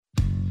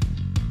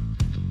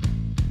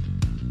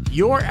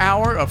Your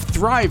hour of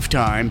Thrive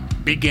Time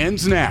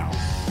begins now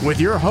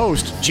with your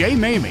host, Jay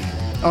Maymi,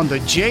 on the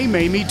Jay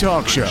Maymi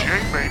Talk Show.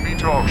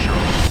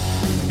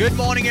 Good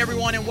morning,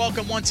 everyone, and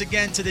welcome once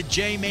again to the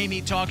Jay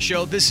Maymi Talk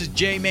Show. This is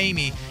Jay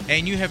Maymi,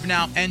 and you have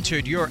now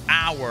entered your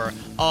hour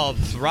of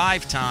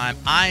Thrive Time.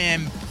 I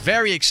am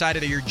very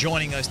excited that you're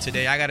joining us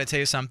today. I got to tell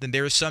you something.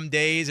 There are some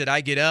days that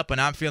I get up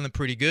and I'm feeling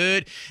pretty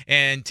good,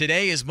 and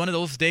today is one of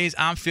those days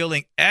I'm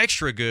feeling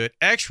extra good,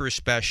 extra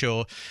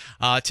special.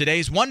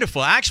 Today's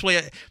wonderful. Actually,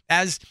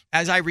 as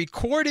I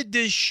recorded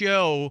this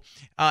show,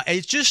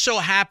 it just so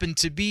happened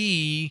to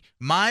be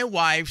my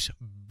wife's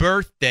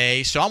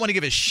birthday. So I want to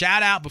give a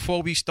shout out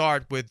before we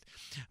start with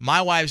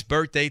my wife's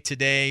birthday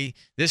today.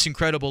 This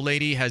incredible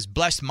lady has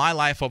blessed my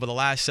life over the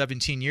last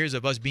 17 years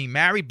of us being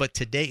married, but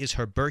today is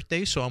her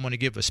birthday, so I want to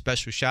give a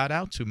special shout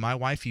out to my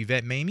wife,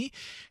 Yvette Maymi.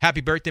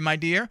 Happy birthday, my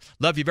dear.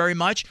 Love you very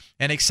much,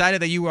 and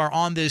excited that you are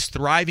on this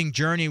thriving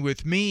journey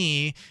with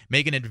me,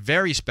 making it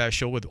very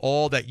special with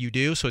all that you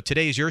do. So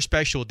today is your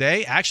special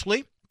day.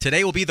 Actually,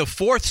 today will be the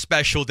fourth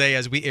special day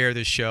as we air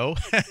this show,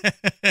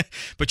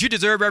 but you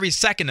deserve every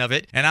second of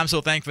it, and I'm so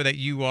thankful that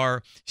you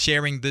are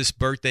sharing this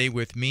birthday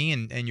with me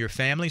and your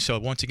family, so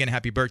once again,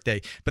 happy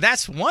birthday. But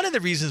that's one of the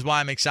reasons why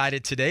I'm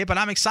excited today, but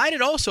I'm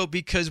excited also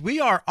because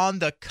we are on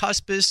the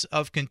cusp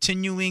of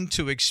continuing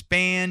to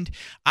expand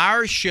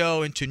our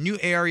show into new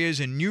areas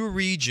and new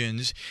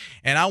regions,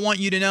 and I want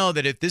you to know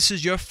that if this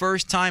is your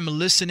first time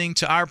listening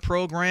to our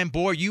program,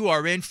 boy, you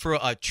are in for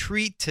a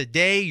treat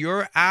today.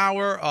 Your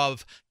hour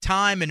of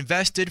time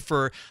invested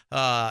for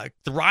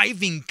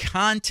thriving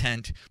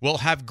content will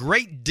have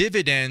great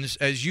dividends,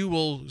 as you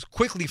will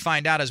quickly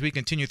find out as we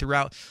continue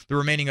throughout the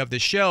remaining of the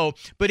show.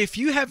 But if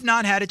you have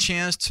not had a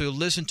chance to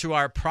listen to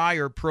our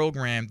prior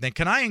program, then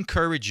can I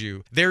encourage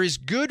you? There is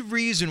good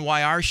reason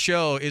why our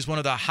show is one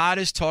of the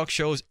hottest talk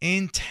shows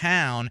in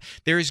town.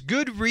 There is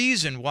good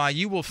reason why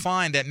you will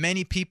find that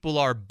many people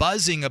are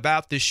buzzing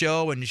about the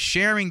show and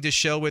sharing the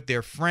show with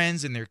their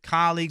friends and their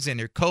colleagues and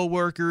their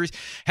coworkers.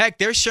 Heck,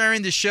 they're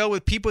sharing the show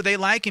with people they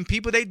like and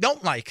people they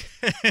don't like.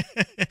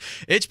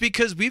 It's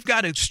because we've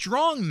got a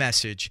strong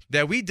message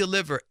that we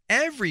deliver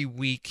every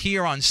week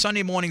here on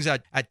Sunday mornings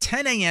at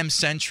 10 a.m.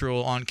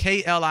 Central on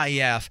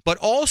KLIF, but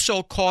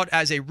also caught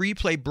as a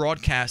replay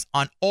broadcast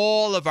on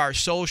all of our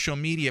social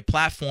media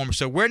platforms.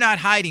 So we're not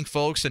hiding,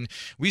 folks, and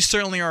we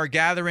certainly are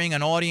gathering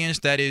an audience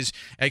that is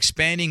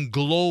expanding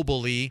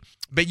globally.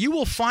 But you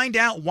will find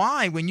out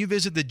why when you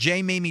visit the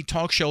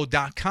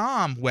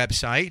JayMaymiTalkShow.com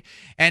website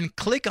and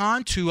click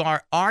on to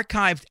our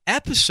archived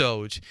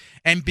episodes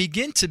and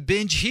begin to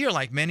binge here.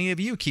 Like many of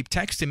you keep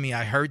texting me,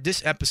 I heard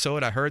this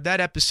episode, I heard that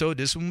episode,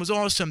 this one was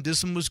awesome,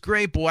 this one was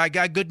great, boy, I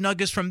got good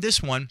nuggets from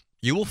this one.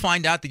 You will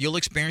find out that you'll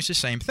experience the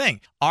same thing.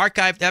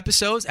 Archived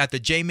episodes at the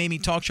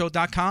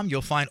JayMaymiTalkShow.com.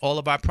 You'll find all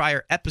of our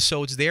prior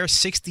episodes there,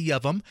 60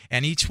 of them,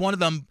 and each one of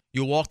them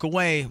you'll walk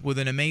away with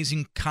an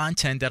amazing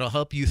content that'll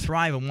help you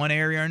thrive in one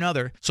area or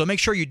another. So make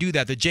sure you do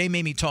that, the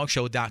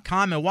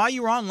JayMaymiTalkShow.com. And while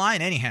you're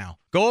online anyhow,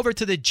 go over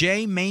to the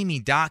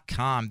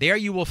JayMaymi.com. There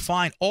you will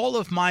find all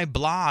of my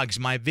blogs,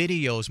 my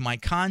videos, my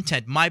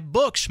content, my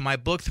books. My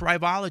book,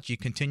 Thriveology,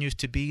 continues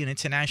to be an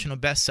international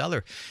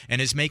bestseller and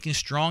is making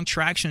strong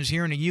tractions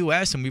here in the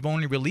U.S., and we've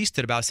only released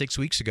it about 6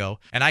 weeks ago.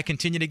 And I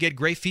continue to get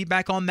great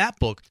feedback on that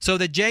book. So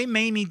the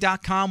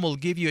JayMaymi.com will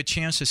give you a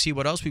chance to see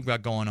what else we've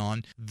got going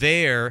on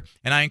there.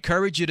 And I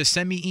encourage you to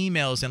send me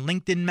emails and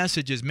LinkedIn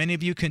messages. Many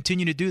of you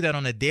continue to do that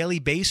on a daily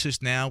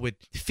basis now with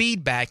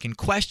feedback and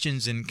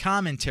questions and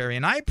commentary.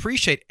 And I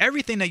appreciate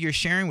everything that you're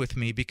sharing with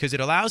me because it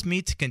allows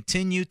me to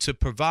continue to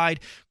provide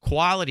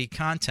quality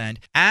content.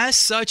 As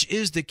such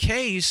is the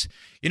case,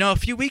 a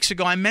few weeks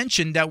ago I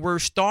mentioned that we're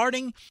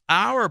starting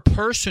our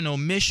personal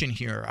mission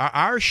here,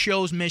 our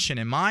show's mission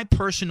and my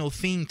personal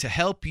theme to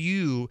help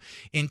you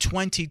in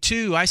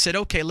 22. I said,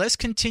 okay, let's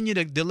continue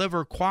to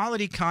deliver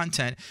quality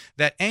content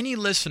that any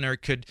listener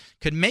could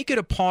make it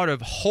a part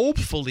of,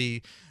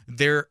 hopefully,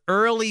 their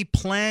early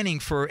planning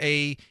for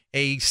a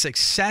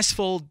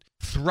successful,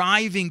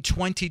 thriving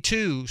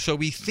 22. So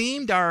we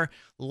themed our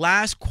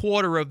last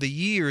quarter of the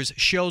year's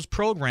show's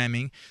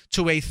programming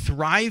to a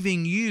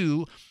thriving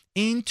you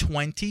in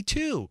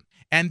 22.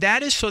 And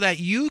that is so that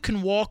you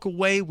can walk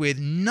away with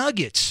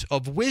nuggets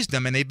of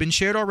wisdom. And they've been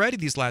shared already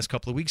these last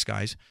couple of weeks,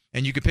 guys.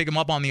 And you can pick them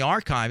up on the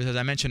archives, as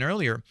I mentioned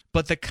earlier.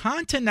 But the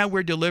content that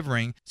we're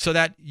delivering so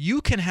that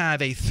you can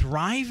have a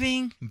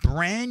thriving,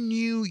 brand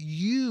new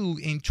you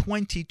in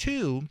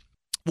 22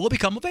 will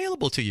become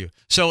available to you.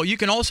 So you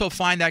can also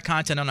find that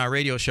content on our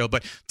radio show.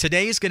 But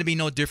today is going to be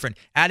no different.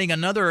 Adding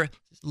another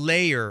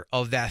layer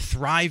of that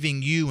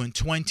thriving you in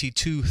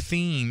 22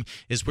 theme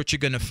is what you're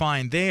going to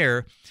find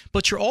there.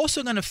 But you're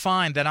also going to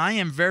find that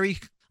I'm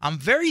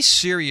very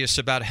serious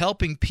about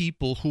helping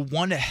people who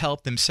want to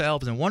help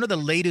themselves. And one of the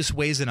latest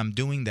ways that I'm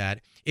doing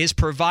that is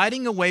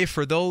providing a way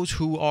for those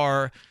who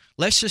are,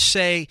 let's just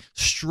say,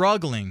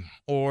 struggling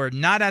or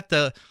not at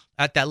the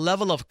at that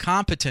level of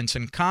competence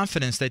and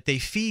confidence that they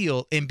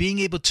feel in being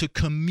able to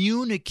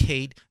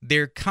communicate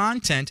their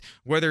content,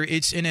 whether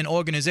it's in an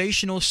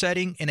organizational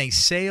setting, in a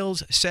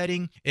sales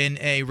setting, in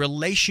a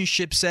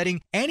relationship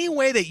setting, any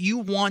way that you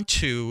want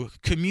to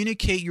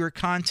communicate your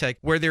content,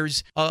 where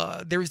there's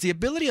the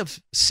ability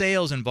of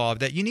sales involved,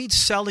 that you need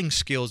selling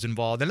skills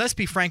involved. And let's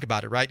be frank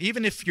about it, right?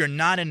 Even if you're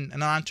not in an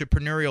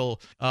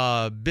entrepreneurial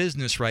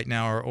business right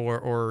now,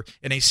 or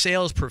in a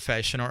sales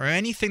profession, or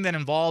anything that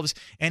involves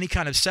any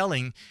kind of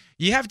selling,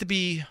 you have to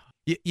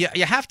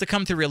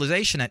come to the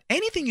realization that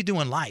anything you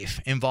do in life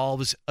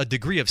involves a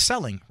degree of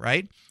selling,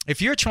 right?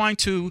 If you're trying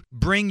to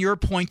bring your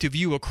point of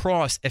view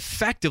across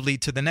effectively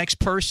to the next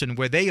person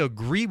where they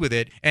agree with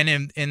it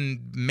and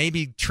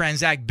maybe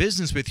transact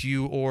business with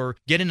you or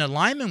get in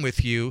alignment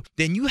with you,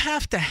 then you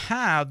have to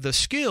have the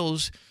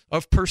skills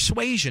of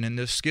persuasion and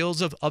the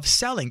skills of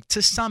selling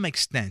to some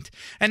extent.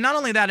 And not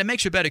only that, it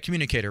makes you a better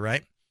communicator,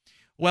 right?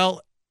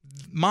 Well,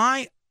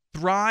 my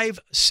Thrive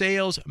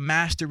Sales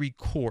Mastery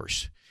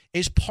course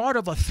is part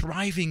of a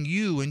Thriving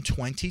You in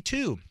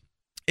 22.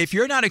 If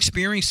you're not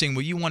experiencing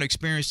what you want to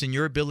experience in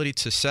your ability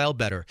to sell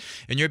better,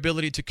 and your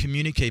ability to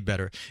communicate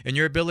better, and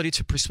your ability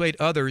to persuade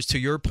others to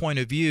your point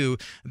of view,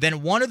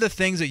 then one of the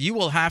things that you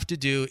will have to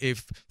do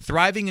if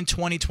thriving in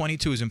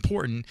 2022 is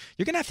important,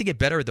 you're going to have to get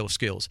better at those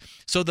skills.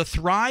 So the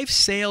Thrive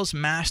Sales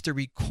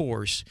Mastery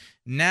course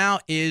now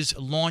is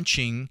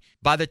launching.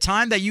 By the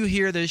time that you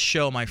hear this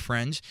show, my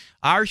friends,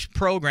 our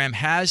program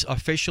has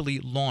officially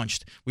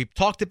launched. We've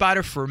talked about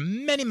it for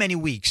many, many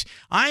weeks.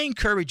 I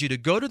encourage you to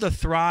go to the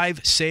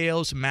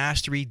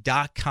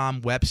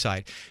thrivesalesmastery.com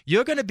website.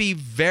 You're going to be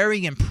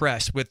very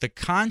impressed with the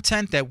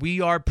content that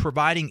we are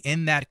providing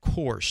in that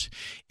course.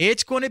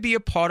 It's going to be a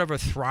part of a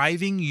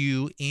Thriving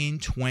You in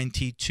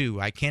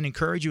 22. I can't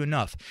encourage you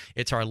enough.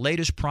 It's our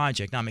latest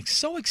project. I'm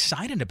so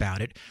excited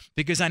about it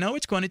because I know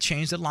it's going to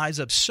change the lives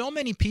of so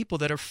many people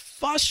that are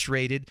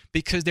frustrated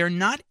because they're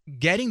not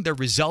getting the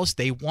results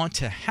they want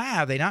to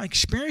have. They're not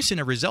experiencing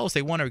the results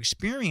they want to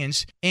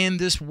experience in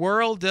this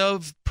world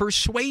of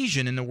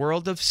persuasion, in the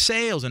world of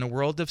sales, in the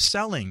world of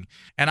selling.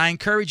 And I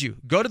encourage you,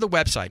 go to the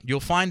website. You'll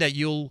find that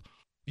you'll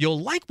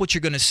like what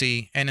you're going to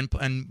see, and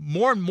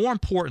more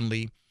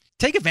importantly,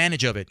 take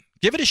advantage of it.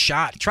 Give it a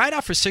shot. Try it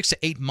out for 6 to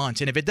 8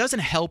 months. And if it doesn't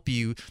help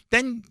you,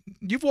 then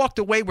you've walked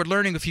away with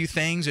learning a few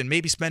things and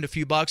maybe spend a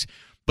few bucks,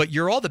 but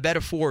you're all the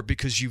better for it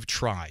because you've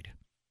tried.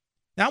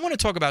 Now, I want to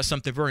talk about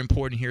something very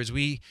important here as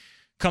we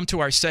come to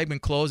our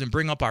segment close and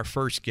bring up our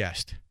first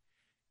guest.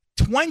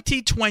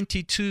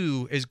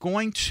 2022 is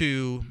going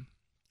to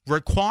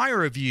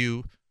require of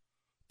you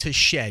to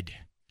shed.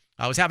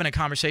 I was having a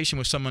conversation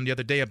with someone the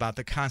other day about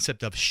the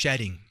concept of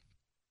shedding.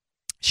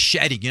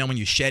 Shedding, when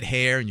you shed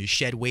hair and you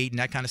shed weight and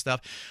that kind of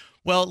stuff.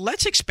 Well,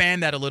 let's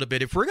expand that a little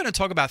bit. If we're going to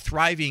talk about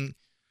Thriving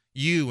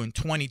You in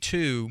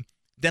 22,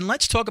 then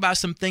let's talk about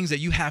some things that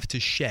you have to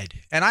shed.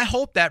 And I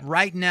hope that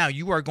right now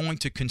you are going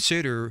to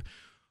consider,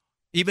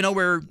 even though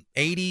we're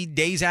 80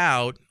 days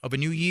out of a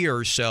new year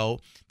or so,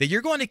 that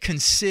you're going to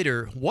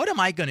consider, what am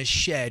I going to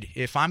shed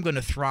if I'm going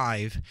to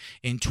thrive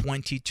in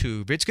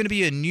 22? If it's going to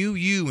be a new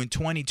you in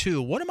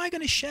 22, what am I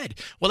going to shed?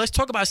 Well, let's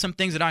talk about some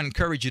things that I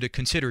encourage you to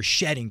consider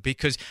shedding,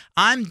 because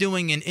I'm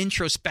doing an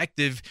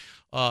introspective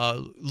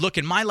look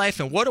in my life,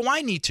 and what do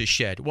I need to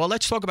shed? Well,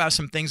 let's talk about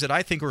some things that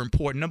I think are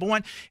important. Number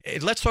one,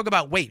 let's talk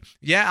about weight.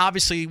 Yeah,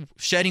 obviously,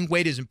 shedding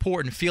weight is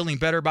important. Feeling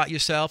better about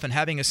yourself and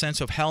having a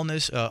sense of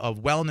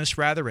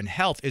wellness, and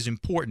health is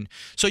important.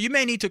 So you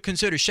may need to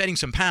consider shedding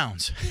some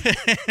pounds.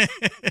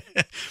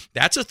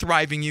 That's a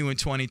Thriving You in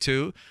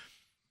 22.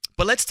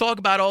 But let's talk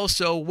about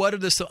also what are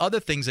the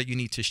other things that you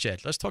need to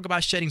shed. Let's talk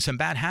about shedding some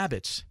bad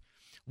habits.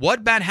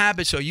 What bad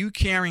habits are you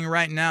carrying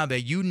right now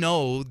that you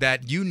know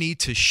that you need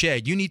to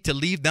shed? You need to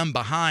leave them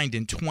behind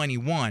in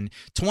 21.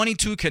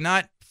 22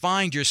 cannot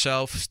find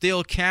yourself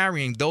still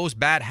carrying those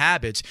bad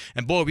habits.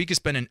 And boy, we could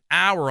spend an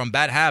hour on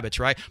bad habits,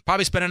 right?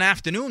 Probably spend an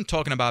afternoon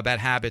talking about bad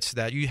habits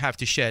that you have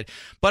to shed.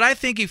 But I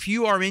think if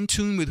you are in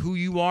tune with who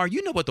you are,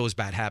 you know what those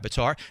bad habits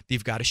are.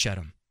 You've got to shed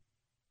them.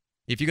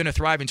 If you're going to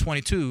thrive in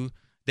 22,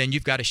 then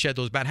you've got to shed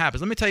those bad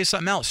habits. Let me tell you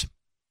something else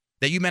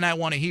that you may not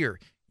want to hear.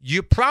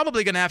 You're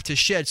probably going to have to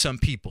shed some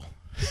people.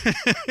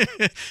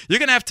 You're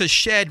going to have to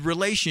shed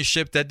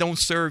relationships that don't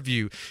serve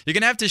you. You're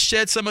going to have to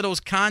shed some of those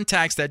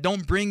contacts that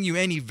don't bring you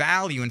any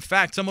value. In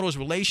fact, some of those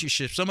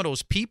relationships, some of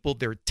those people,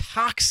 they're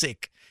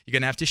toxic. You're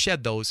going to have to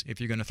shed those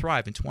if you're going to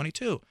thrive in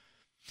 22.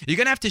 You're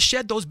going to have to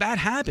shed those bad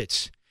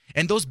habits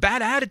and those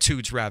bad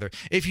attitudes, rather.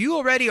 If you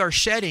already are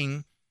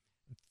shedding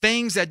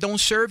things that don't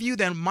serve you,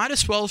 then might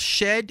as well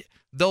shed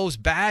those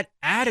bad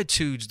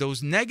attitudes,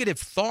 those negative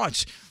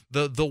thoughts,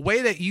 the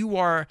way that you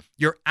are,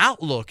 your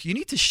outlook. You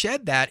need to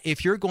shed that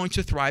if you're going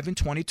to thrive in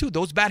 22.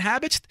 Those bad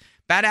habits,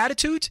 bad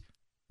attitudes,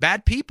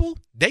 bad people,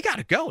 they got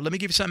to go. Let me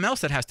give you something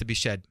else that has to be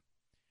shed.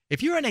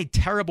 If you're in a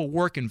terrible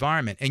work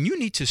environment and you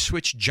need to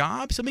switch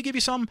jobs, let me give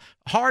you some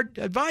hard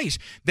advice.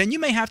 Then you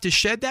may have to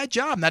shed that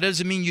job. That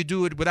doesn't mean you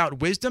do it without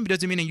wisdom. It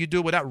doesn't mean that you do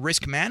it without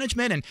risk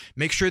management and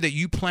make sure that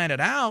you plan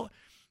it out.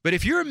 But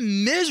if you're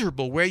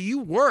miserable where you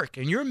work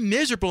and you're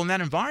miserable in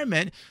that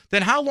environment,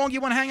 then how long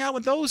you want to hang out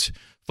with those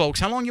folks?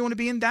 How long you want to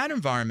be in that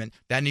environment?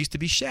 That needs to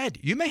be shed.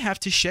 You may have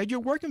to shed your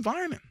work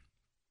environment.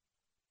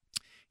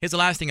 Here's the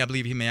last thing I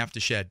believe you may have to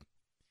shed.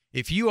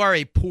 If you are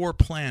a poor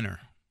planner,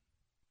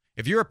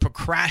 if you're a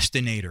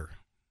procrastinator,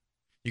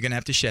 you're going to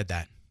have to shed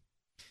that.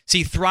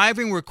 See,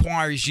 thriving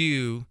requires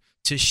you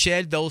to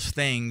shed those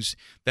things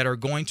that are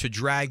going to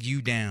drag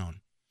you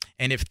down.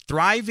 And if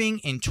thriving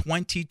in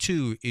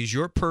 22 is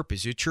your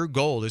purpose, it's your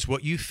goal, is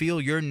what you feel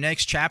your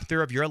next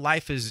chapter of your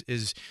life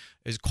is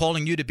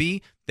calling you to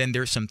be, then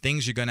there's some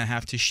things you're going to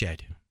have to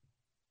shed.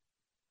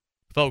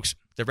 Folks,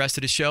 the rest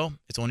of the show,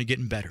 it's only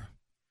getting better.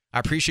 I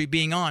appreciate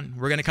being on.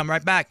 We're going to come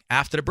right back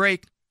after the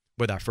break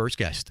with our first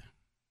guest.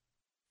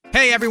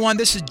 Hey everyone,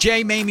 this is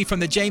Jay Maymi from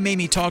the Jay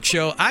Maymi Talk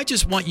Show. I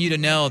just want you to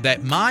know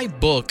that my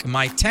book,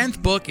 my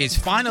 10th book, is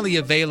finally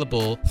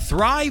available.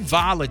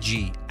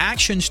 Thriveology,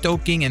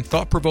 action-stoking and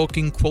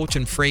thought-provoking quotes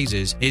and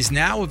phrases, is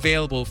now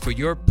available for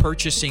your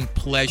purchasing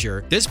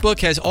pleasure. This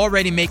book has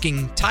already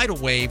making tidal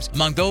waves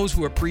among those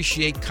who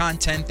appreciate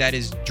content that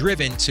is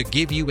driven to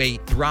give you a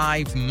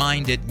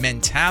thrive-minded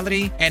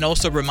mentality, and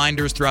also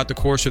reminders throughout the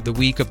course of the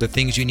week of the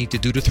things you need to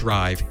do to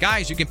thrive.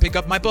 Guys, you can pick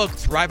up my book,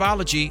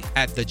 Thriveology,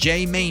 at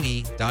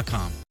thejmaymi.com.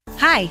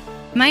 Hi,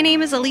 my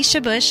name is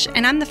Alicia Bush,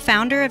 and I'm the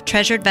founder of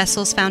Treasured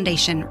Vessels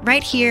Foundation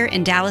right here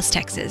in Dallas,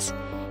 Texas.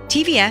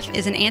 TVF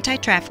is an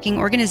anti-trafficking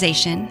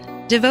organization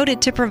devoted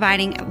to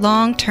providing a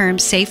long-term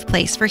safe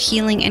place for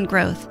healing and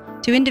growth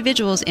to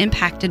individuals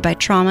impacted by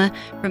trauma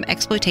from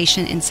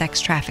exploitation and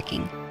sex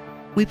trafficking.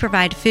 We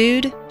provide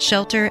food,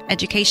 shelter,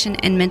 education,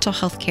 and mental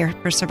health care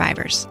for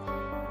survivors.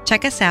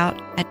 Check us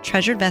out at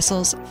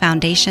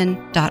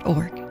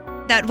treasuredvesselsfoundation.org.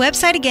 That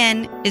website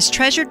again is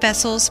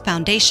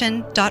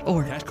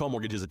treasuredvesselsfoundation.org. Cash Call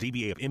Mortgage is a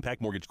DBA of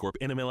Impact Mortgage Corp.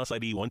 NMLS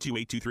ID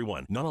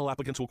 128231. Not all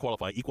applicants will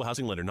qualify. Equal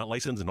housing lender not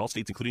licensed in all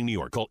states including New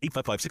York. Call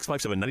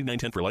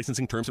 855-657-9910 for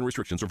licensing terms and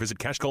restrictions or visit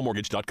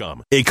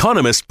cashcallmortgage.com.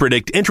 Economists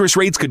predict interest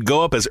rates could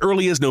go up as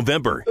early as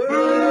November.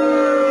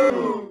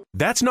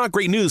 That's not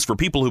great news for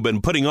people who've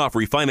been putting off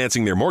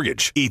refinancing their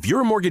mortgage. If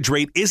your mortgage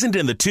rate isn't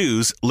in the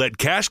twos, let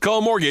Cash Call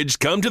Mortgage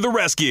come to the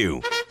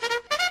rescue.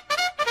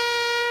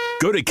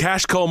 Go to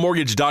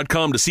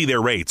cashcallmortgage.com to see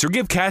their rates or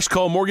give Cash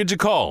Call Mortgage a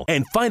call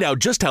and find out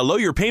just how low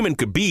your payment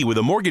could be with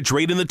a mortgage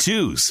rate in the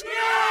twos.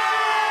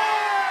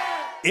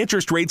 Yeah!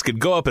 Interest rates could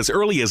go up as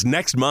early as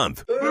next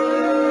month.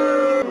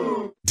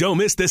 Don't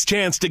miss this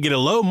chance to get a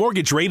low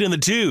mortgage rate in the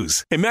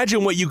twos.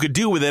 Imagine what you could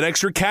do with that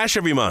extra cash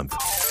every month.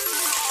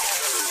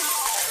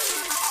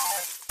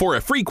 For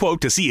a free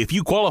quote to see if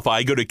you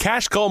qualify, go to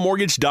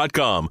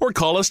cashcallmortgage.com or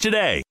call us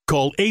today.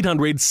 Call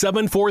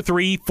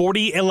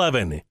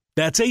 800-743-4011.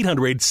 That's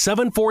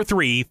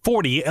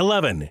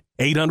 800-743-4011.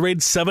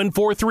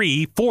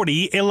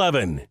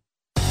 800-743-4011.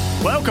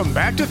 Welcome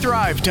back to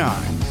Thrive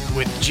Time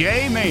with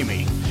Jay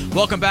Maymi.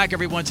 Welcome back,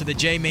 everyone, to the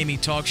Jay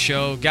Maymi Talk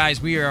Show. Guys,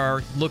 we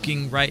are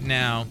looking right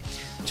now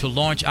to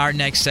launch our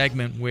next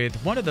segment with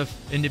one of the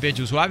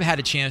individuals who I've had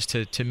a chance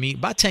to meet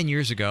about 10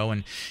 years ago.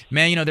 And,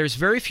 man, you know, there's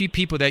very few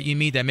people that you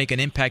meet that make an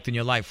impact in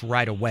your life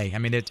right away. I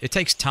mean, it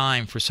takes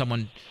time for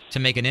someone to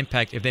make an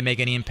impact, if they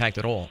make any impact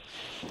at all.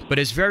 But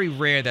it's very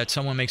rare that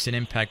someone makes an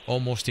impact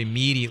almost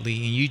immediately,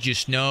 and you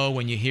just know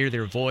when you hear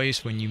their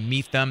voice, when you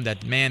meet them,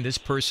 that, man, this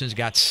person's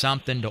got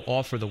something to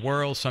offer the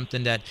world,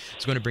 something that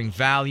is going to bring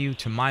value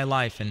to my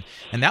life. And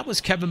that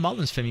was Kevin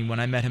Mullens for me when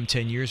I met him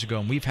 10 years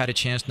ago. And we've had a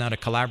chance now to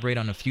collaborate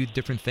on a few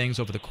different things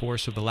over the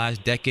course of the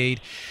last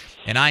decade.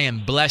 And I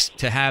am blessed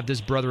to have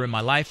this brother in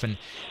my life. And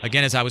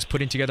again, as I was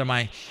putting together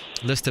my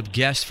list of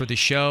guests for the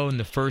show in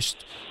the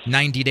first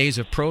 90 days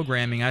of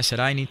programming, I said,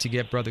 I need to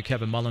get Brother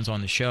Kevin Mullens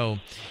on the show.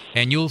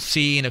 And you'll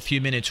see in a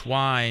few minutes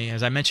why.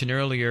 As I mentioned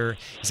earlier,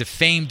 he's a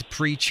famed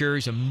preacher,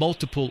 he's a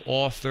multiple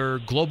author,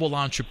 global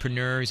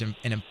entrepreneur, he's an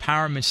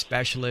empowerment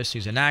specialist,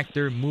 he's an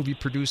actor, movie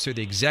producer,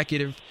 the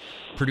executive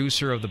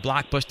producer of the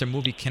blockbuster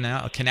movie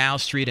Canal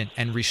Street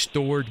and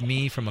Restored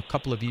Me from a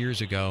couple of years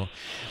ago.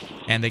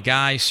 And the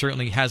guy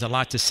certainly has a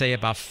lot to say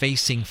about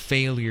facing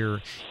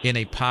failure in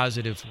a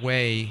positive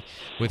way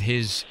with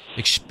his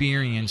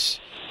experience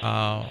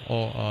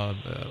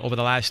over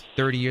the last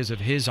 30 years of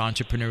his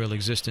entrepreneurial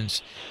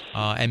existence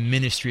and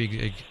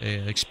ministry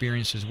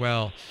experience as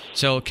well.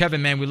 So,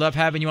 Kevin, man, we love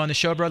having you on the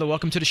show, brother.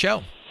 Welcome to the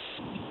show.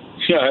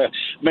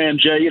 Man,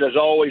 Jay, it is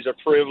always a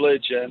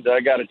privilege, and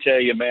I got to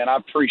tell you, man, I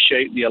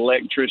appreciate the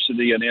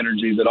electricity and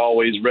energy that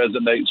always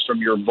resonates from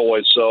your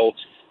voice. So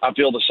I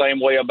feel the same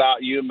way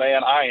about you,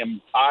 man. I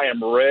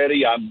am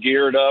ready. I'm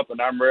geared up, and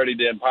I'm ready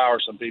to empower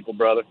some people,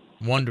 brother.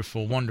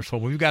 Wonderful, wonderful.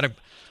 Well, we've got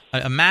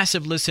a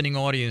massive listening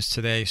audience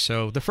today.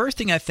 So the first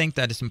thing I think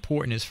that is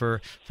important is for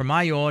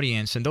my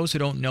audience and those who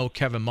don't know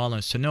Kevin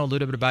Mullens to know a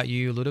little bit about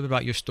you, a little bit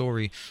about your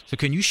story. So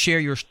can you share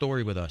your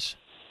story with us?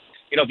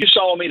 You know, if you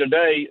saw me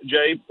today,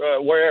 Jay,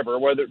 wherever,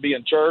 whether it be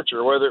in church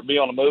or whether it be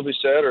on a movie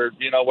set or,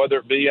 you know, whether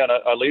it be in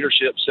a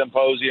leadership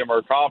symposium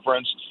or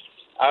conference,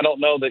 I don't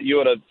know that you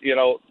would have,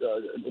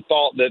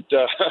 thought that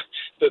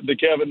the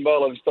Kevin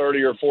Mullens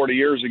 30 or 40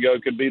 years ago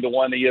could be the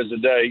one he is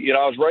today. You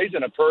know, I was raised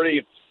in a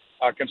pretty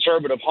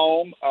conservative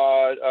home.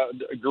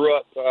 Grew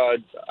up,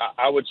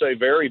 I would say,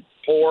 very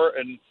poor,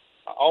 and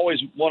I always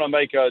want to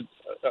make a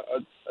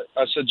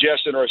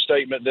suggestion or a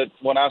statement that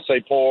when I say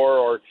poor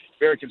or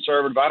very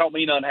conservative, I don't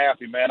mean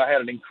unhappy, man. I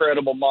had an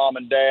incredible mom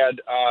and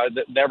dad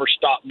that never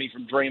stopped me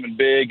from dreaming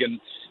big,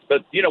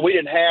 but we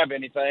didn't have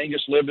anything.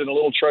 Just lived in a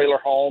little trailer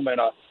home in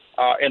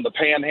the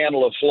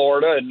Panhandle of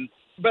Florida,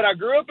 But I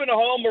grew up in a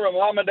home where my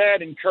mom and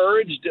dad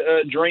encouraged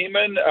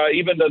dreaming,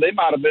 even though they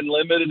might have been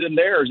limited in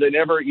theirs. They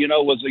never,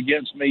 was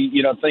against me,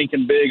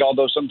 thinking big,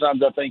 although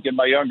sometimes I think in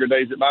my younger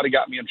days it might have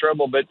got me in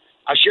trouble. But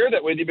I share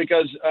that with you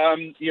because,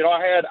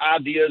 I had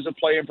ideas of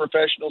playing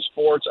professional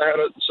sports. I had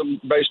some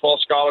baseball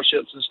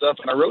scholarships and stuff,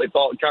 and I really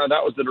thought kind of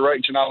that was the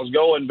direction I was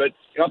going. But,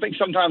 I think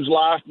sometimes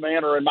life,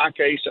 man, or in my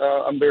case,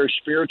 I'm very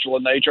spiritual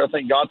in nature. I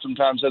think God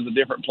sometimes has a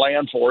different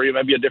plan for you,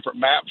 maybe a different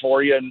map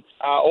for you. And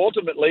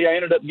ultimately, I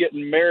ended up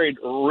getting married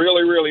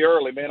really, really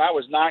early. Man, I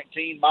was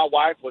 19. My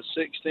wife was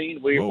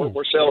 16.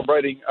 We're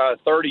celebrating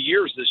 30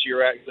 years this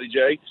year, actually,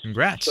 Jay.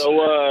 Congrats.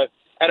 So,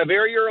 at a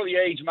very early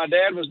age, my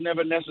dad was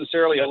never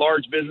necessarily a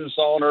large business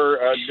owner,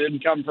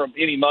 didn't come from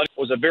any money,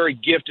 was a very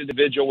gifted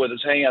individual with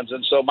his hands.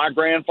 And so my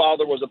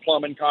grandfather was a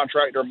plumbing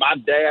contractor. My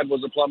dad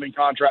was a plumbing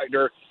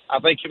contractor. I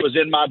think it was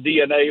in my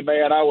DNA,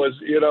 man. I was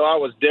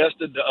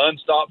destined to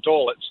unstop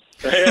toilets.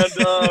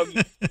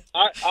 And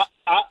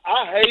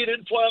I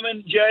hated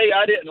plumbing, Jay.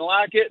 I didn't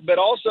like it, but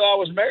also I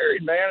was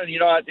married, man.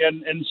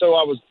 And so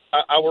I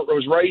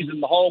was raised in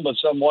the home of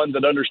someone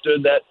that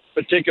understood that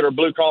particular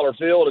blue collar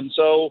field. And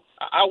so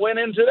I went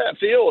into that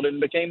field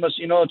and became a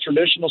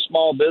traditional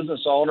small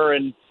business owner.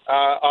 And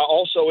I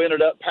also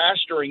ended up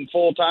pastoring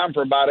full time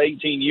for about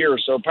 18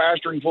 years. So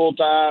pastoring full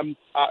time,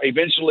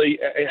 eventually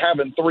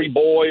having 3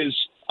 boys,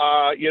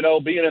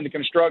 being in the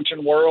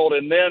construction world.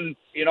 And then,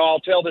 I'll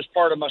tell this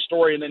part of my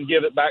story and then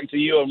give it back to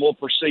you and we'll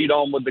proceed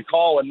on with the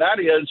call. And that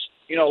is,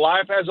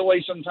 life has a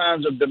way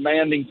sometimes of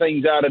demanding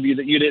things out of you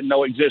that you didn't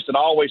know existed. I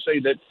always say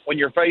that when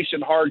you're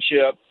facing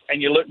hardship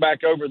and you look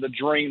back over the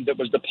dream that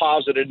was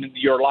deposited into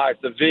your life,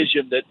 the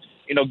vision that,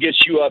 gets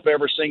you up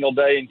every single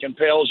day and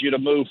compels you to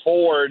move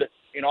forward,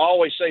 I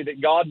always say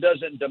that God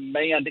doesn't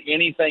demand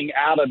anything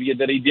out of you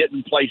that he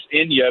didn't place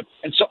in you.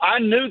 And so I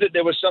knew that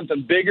there was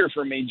something bigger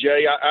for me,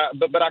 Jay.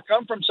 But I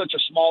come from such a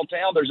small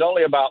town. There's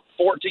only about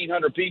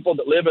 1,400 people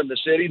that live in the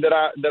city that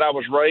I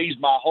was raised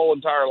my whole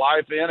entire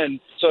life in. And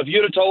so if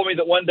you'd have told me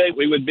that one day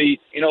we would be,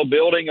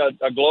 building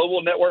a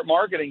global network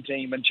marketing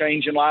team and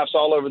changing lives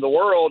all over the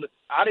world,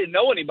 I didn't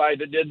know anybody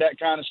that did that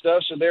kind of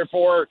stuff. So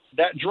therefore,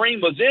 that dream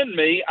was in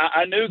me.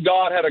 I knew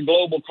God had a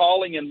global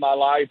calling in my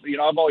life.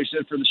 I've always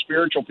said for the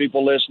spiritual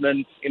people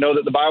listening,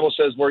 that the Bible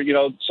says we're,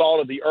 salt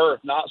of the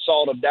earth, not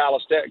salt of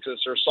Dallas, Texas,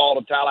 or salt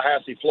of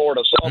Tallahassee,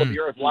 Florida, salt of the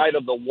earth, light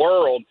of the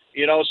world.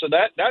 So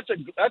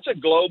that's a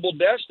global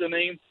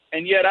destiny.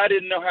 And yet I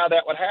didn't know how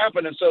that would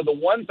happen. And so the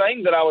one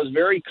thing that I was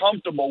very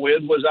comfortable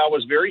with was I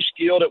was very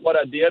skilled at what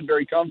I did,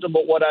 very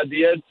comfortable at what I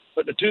did.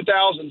 But the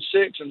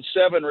 2006 and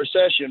 7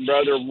 recession,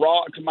 brother,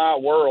 rocked my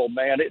world,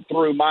 man. It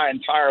threw my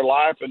entire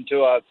life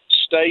into a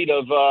state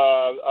of,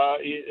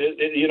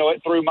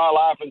 it threw my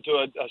life into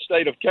a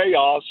state of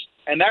chaos.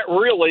 And that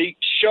really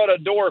shut a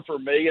door for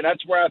me. And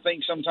that's where I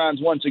think sometimes,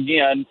 once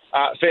again,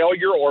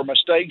 failure or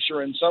mistakes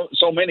are in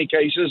so many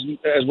cases,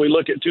 as we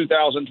look at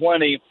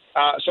 2020,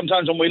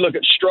 sometimes when we look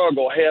at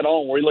struggle head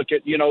on, we look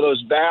at,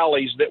 those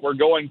valleys that we're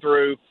going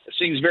through, it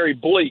seems very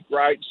bleak,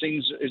 right?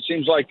 It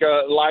seems like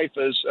life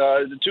is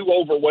too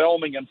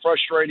overwhelming and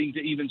frustrating to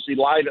even see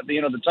light at the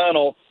end of the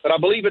tunnel. But I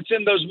believe it's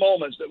in those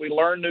moments that we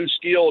learn new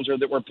skills or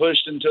that we're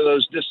pushed into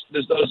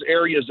those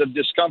areas of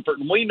discomfort.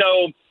 And we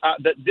know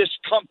that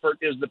discomfort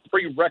is the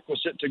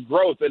prerequisite to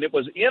growth. And it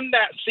was in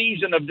that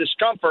season of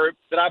discomfort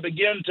that I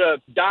began to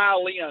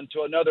dial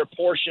into another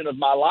portion of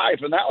my life.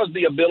 And that was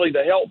the ability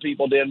to help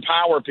people, to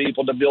empower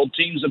people, to build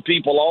teams of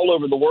people all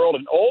over the world,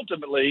 and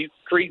ultimately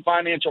create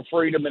financial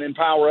freedom and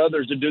empower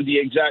others to do the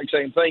exact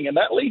same thing. And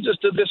that leads us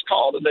to this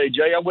call today,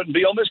 Jay. I wouldn't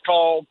be on this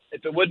call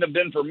if it wouldn't have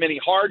been for many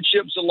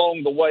hardships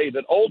along the way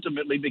that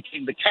ultimately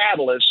became the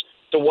catalyst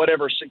to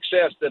whatever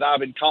success that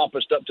I've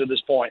encompassed up to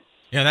this point.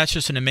 Yeah, that's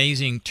just an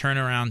amazing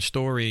turnaround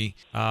story,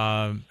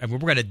 and we're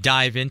going to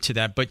dive into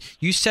that. But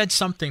you said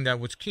something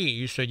that was key.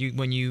 You said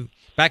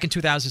back in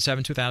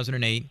 2007,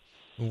 2008,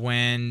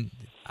 when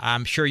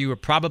I'm sure you were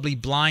probably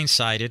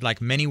blindsided, like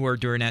many were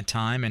during that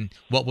time, and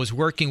what was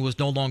working was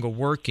no longer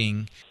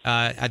working.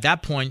 At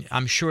that point,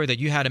 I'm sure that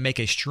you had to make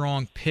a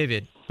strong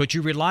pivot, but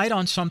you relied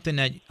on something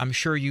that I'm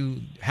sure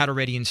you had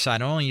already inside,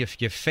 not only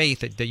your faith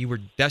that you were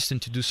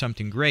destined to do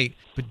something great,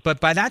 but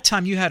by that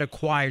time you had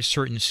acquired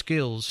certain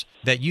skills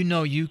that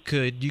you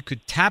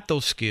could tap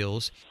those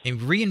skills and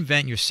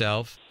reinvent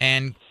yourself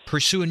and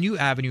pursue a new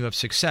avenue of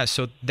success.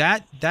 So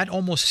that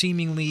almost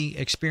seemingly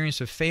experience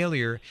of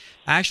failure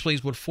actually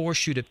is what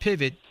forced you to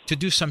pivot to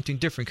do something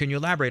different. Can you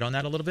elaborate on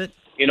that a little bit?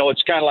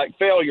 It's kind of like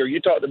failure. You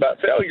talked about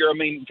failure. I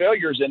mean,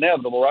 failure is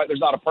inevitable, right? There's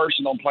not a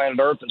person on planet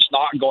Earth that's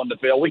not going to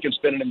fail. We can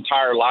spend an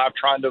entire life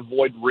trying to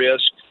avoid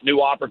risk,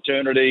 new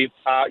opportunity,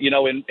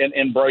 in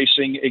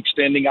embracing,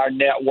 extending our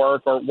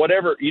network, or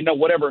whatever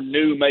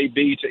new may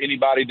be to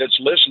anybody that's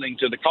listening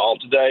to the call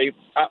today.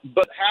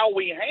 But how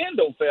we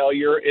handle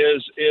failure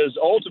is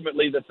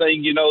ultimately the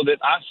thing, that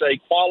I say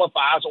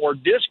qualifies or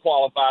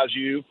disqualifies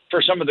you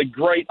for some of the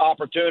great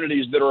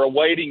opportunities that are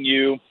awaiting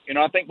you.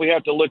 I think we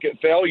have to look at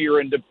failure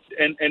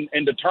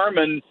and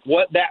determine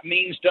what that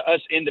means to us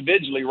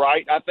individually,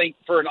 right? I think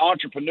for an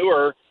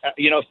entrepreneur,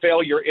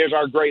 failure is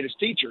our greatest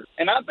teacher.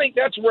 And I think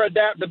that's where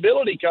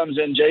adaptability comes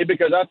in, Jay,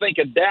 because I think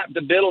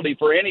adaptability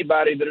for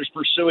anybody that is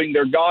pursuing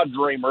their God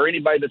dream, or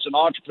anybody that's an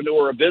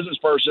entrepreneur or a business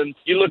person,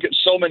 you look at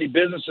so many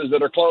businesses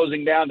that are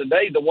closing down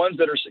today, the ones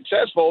that are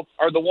successful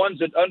are the ones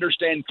that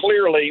understand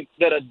clearly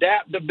that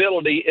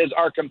adaptability is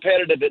our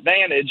competitive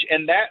advantage.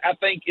 And that, I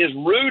think, is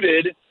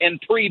rooted in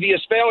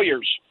previous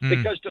failures.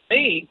 Because to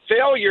me,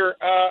 failure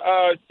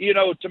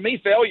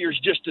is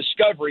just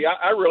discovery.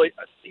 I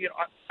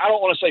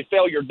don't want to say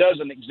failure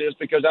doesn't exist,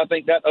 because I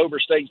think that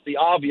overstates the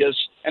obvious.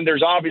 And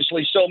there's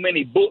obviously so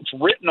many books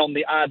written on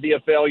the idea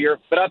of failure.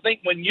 But I think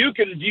when you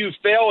can view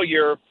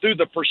failure through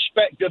the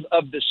perspective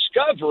of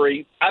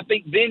discovery, I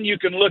think then you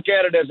can look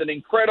at it as an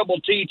incredible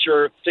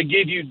teacher to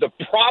give you the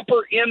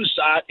proper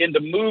insight into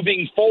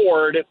moving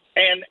forward,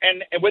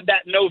 and with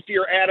that no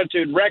fear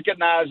attitude,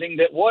 recognizing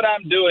that what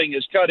I'm doing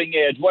is cutting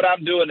edge, what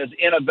I'm doing is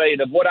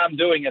innovative, what I'm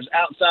doing is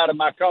outside of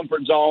my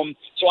comfort zone.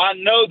 So I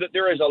know that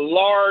there is a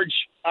large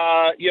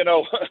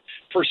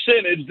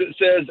percentage that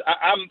says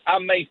I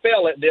may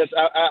fail at this,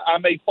 I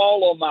may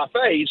fall on my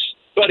face,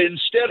 but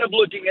instead of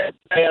looking at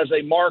it as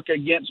a mark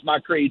against my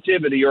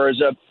creativity or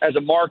as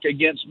a mark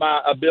against my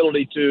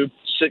ability to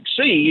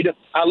succeed,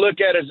 I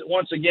look at it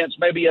once again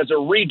maybe as a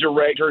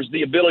redirect, or as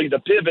the ability to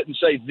pivot and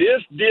say,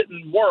 this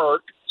didn't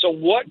work, so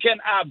what can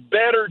I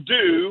better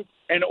do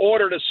in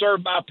order to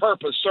serve my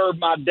purpose, serve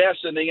my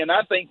destiny? And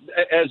I think,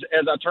 as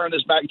I turn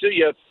this back to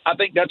you, I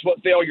think that's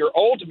what failure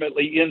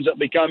ultimately ends up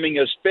becoming,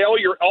 is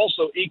failure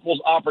also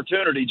equals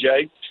opportunity,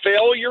 Jay.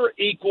 Failure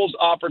equals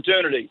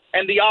opportunity.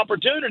 And the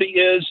opportunity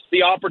is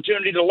the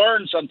opportunity to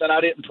learn something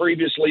I didn't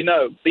previously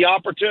know, the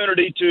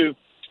opportunity to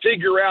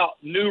figure out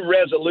new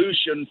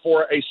resolution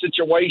for a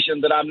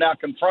situation that I'm now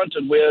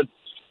confronted with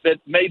that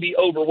may be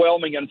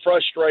overwhelming and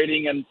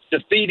frustrating and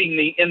defeating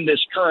me in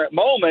this current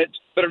moment,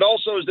 but it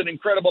also is an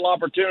incredible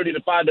opportunity to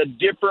find a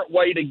different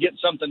way to get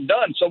something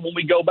done. So when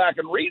we go back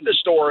and read the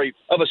story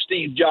of a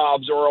Steve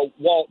Jobs or a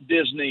Walt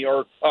Disney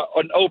or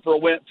an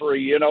Oprah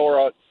Winfrey,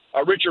 or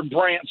a Richard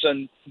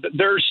Branson,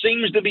 there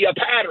seems to be a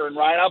pattern,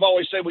 right? I've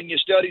always said when you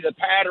study the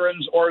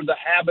patterns or the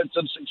habits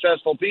of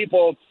successful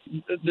people,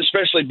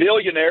 especially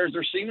billionaires,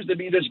 there seems to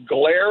be this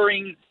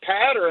glaring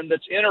pattern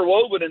that's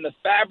interwoven in the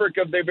fabric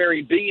of their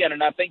very being.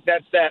 And I think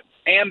that's that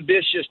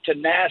ambitious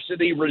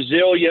tenacity,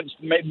 resilience,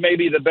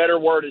 maybe the better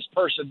word is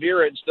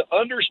perseverance, to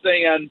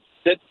understand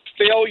that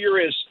failure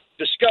is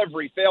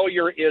discovery,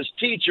 failure is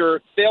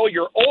teacher,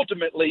 failure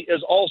ultimately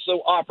is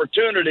also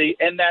opportunity,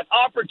 and that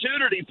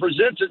opportunity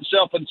presents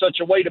itself in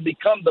such a way to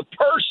become the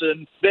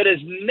person that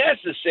is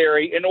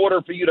necessary in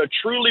order for you to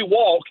truly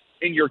walk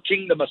in your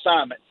kingdom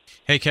assignment.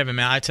 Hey, Kevin,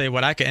 man, I tell you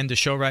what, I could end the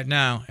show right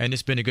now, and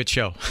it's been a good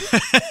show.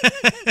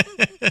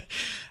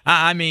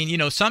 I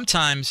mean,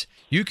 sometimes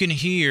you can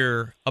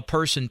hear a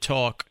person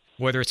talk,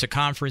 whether it's a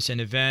conference, an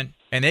event,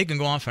 and they can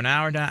go on for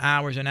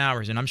hours and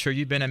hours. And I'm sure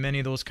you've been at many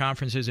of those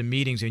conferences and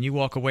meetings, and you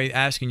walk away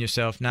asking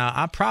yourself, now,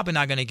 I'm probably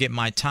not going to get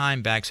my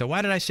time back, so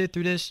why did I sit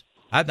through this?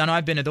 I know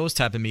I've been to those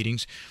type of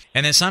meetings.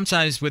 And then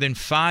sometimes within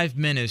 5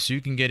 minutes, you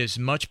can get as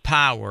much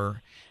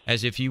power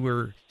as if you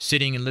were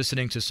sitting and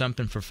listening to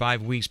something for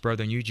 5 weeks,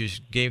 brother, and you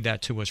just gave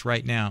that to us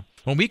right now.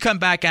 When we come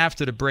back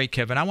after the break,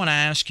 Kevin, I want to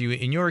ask you,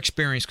 in your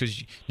experience,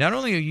 because not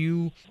only are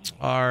you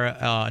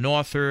an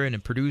author and a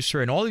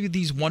producer and all of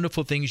these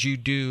wonderful things you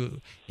do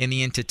in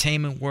the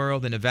entertainment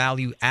world and the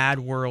value add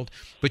world,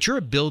 but you're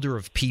a builder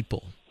of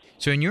people.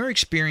 So in your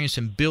experience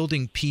in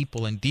building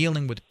people and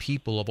dealing with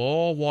people of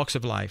all walks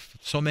of life,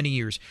 so many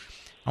years,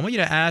 I want you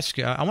to ask,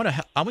 I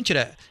want you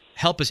to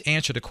help us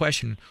answer the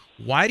question,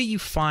 why do you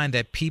find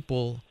that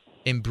people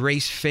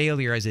embrace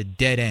failure as a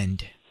dead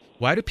end?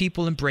 Why do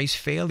people embrace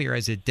failure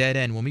as a dead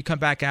end? When we come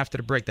back after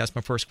the break, that's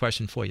my first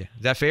question for you.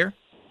 Is that fair?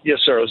 Yes,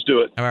 sir. Let's do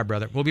it. All right,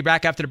 brother. We'll be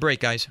back after the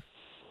break, guys.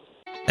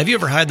 Have you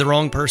ever hired the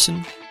wrong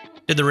person?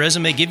 Did the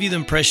resume give you the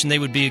impression they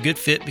would be a good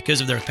fit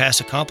because of their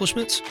past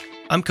accomplishments?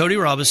 I'm Cody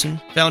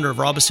Robinson, founder of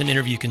Robinson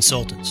Interview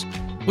Consultants.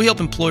 We help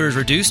employers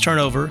reduce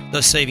turnover,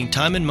 thus saving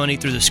time and money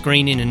through the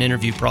screening and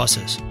interview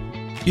process.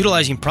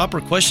 Utilizing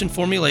proper question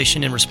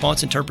formulation and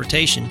response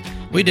interpretation,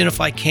 we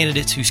identify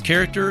candidates whose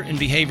character and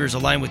behaviors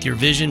align with your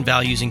vision,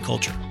 values, and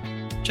culture.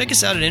 Check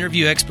us out at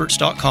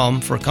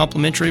interviewexperts.com for a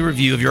complimentary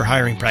review of your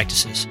hiring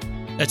practices.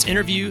 That's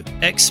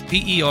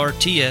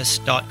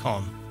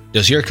interviewexperts.com.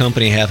 Does your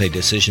company have a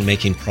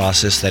decision-making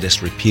process that is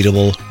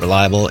repeatable,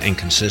 reliable, and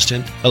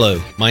consistent?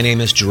 Hello, my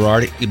name is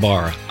Gerard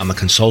Ibarra. I'm a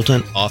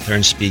consultant, author,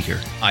 and speaker.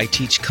 I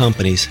teach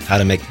companies how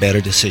to make better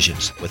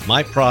decisions. With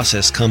my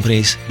process,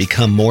 companies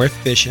become more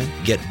efficient,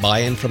 get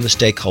buy-in from the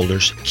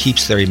stakeholders,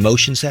 keeps their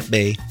emotions at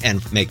bay,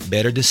 and make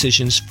better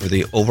decisions for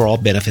the overall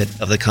benefit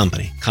of the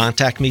company.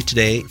 Contact me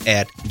today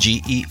at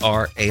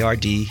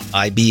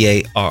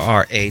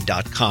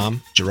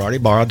GerardIbarra.com,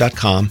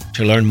 GerardIbarra.com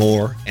to learn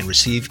more and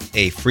receive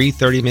a free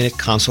 30-minute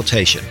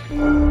consultation.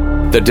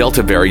 The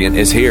Delta variant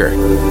is here.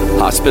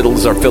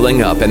 Hospitals are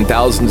filling up and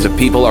thousands of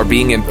people are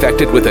being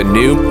infected with a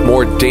new,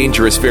 more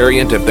dangerous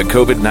variant of the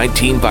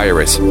COVID-19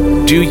 virus.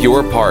 Do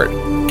your part.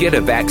 Get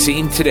a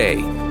vaccine today.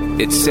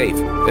 It's safe,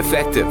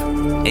 effective,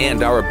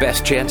 and our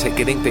best chance at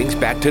getting things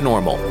back to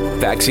normal.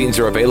 Vaccines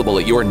are available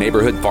at your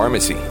neighborhood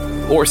pharmacy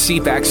or see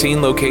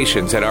vaccine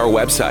locations at our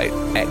website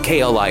at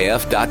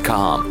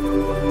klif.com.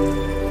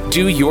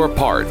 Do your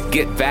part.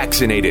 Get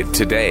vaccinated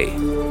today.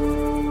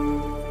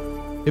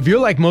 If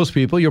you're like most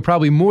people, you're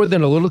probably more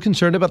than a little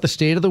concerned about the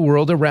state of the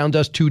world around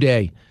us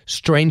today.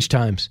 Strange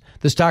times.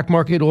 The stock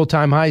market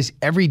all-time highs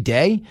every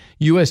day.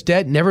 U.S.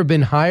 debt never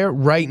been higher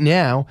right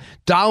now.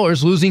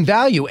 Dollars losing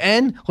value.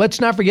 And let's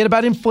not forget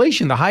about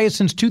inflation, the highest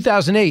since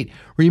 2008.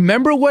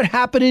 Remember what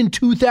happened in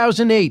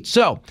 2008.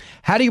 So,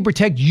 how do you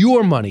protect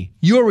your money,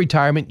 your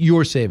retirement,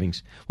 your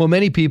savings? Well,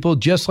 many people,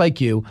 just like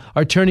you,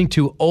 are turning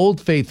to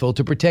Old Faithful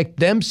to protect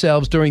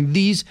themselves during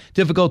these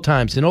difficult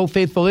times. And Old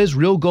Faithful is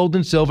real gold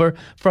and silver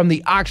from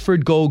the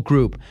Oxford Gold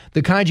Group,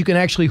 the kind you can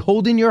actually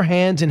hold in your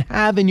hands and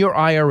have in your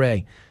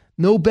IRA.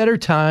 No better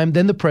time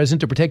than the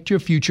present to protect your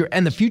future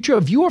and the future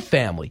of your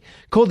family.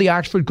 Call the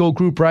Oxford Gold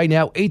Group right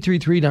now,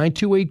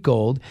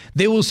 833-928-GOLD.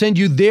 They will send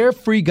you their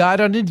free guide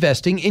on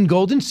investing in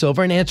gold and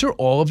silver and answer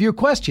all of your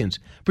questions.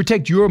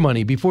 Protect your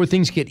money before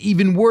things get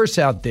even worse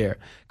out there.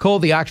 Call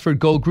the Oxford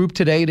Gold Group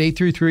today at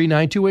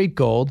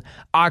 833-928-GOLD.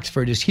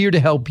 Oxford is here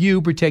to help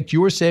you protect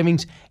your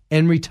savings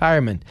and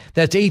retirement.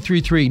 That's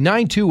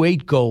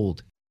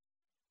 833-928-GOLD.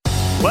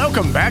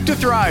 Welcome back to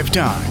Thrive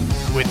Time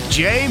with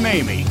Jay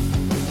Maymi.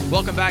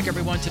 Welcome back,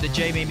 everyone, to the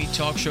Jay Maymi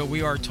Talk Show.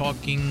 We are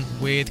talking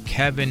with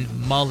Kevin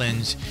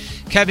Mullens.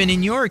 Kevin,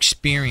 in your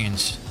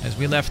experience, as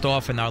we left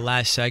off in our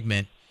last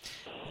segment,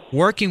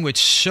 working with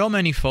so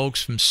many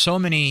folks for so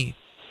many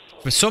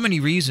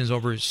reasons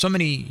over so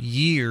many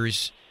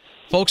years,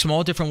 folks from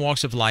all different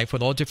walks of life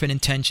with all different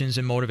intentions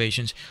and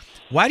motivations,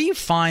 why do you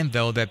find,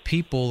 though, that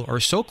people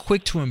are so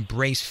quick to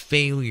embrace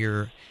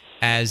failure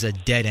as a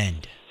dead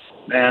end?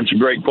 Man, it's a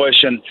great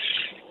question.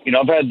 You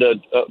know, I've had the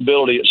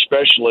ability,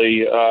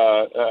 especially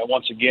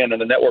once again in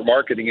the network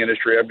marketing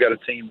industry. I've got a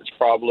team that's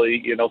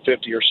probably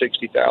 50 or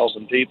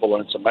 60,000 people,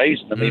 and it's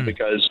amazing to me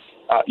because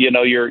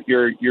you're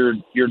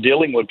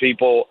dealing with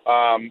people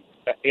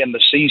in the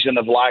season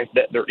of life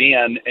that they're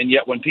in, and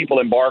yet when people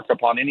embark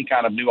upon any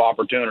kind of new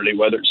opportunity,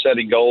 whether it's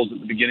setting goals at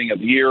the beginning of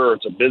the year or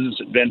it's a business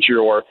adventure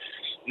or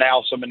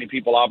now so many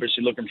people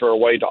obviously looking for a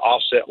way to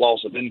offset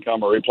loss of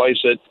income or replace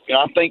it.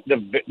 I think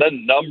the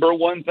number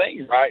one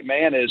thing, right,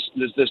 man, is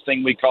this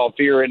thing we call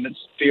fear, and it's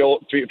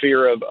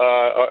fear of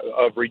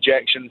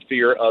rejection,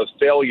 fear of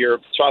failure.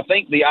 So I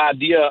think the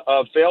idea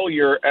of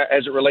failure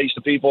as it relates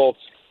to people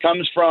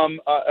comes from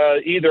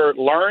either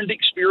learned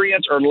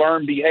experience or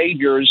learned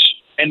behaviors,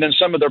 and then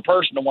some of their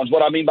personal ones.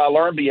 What I mean by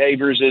learned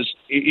behaviors is,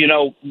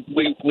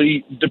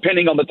 we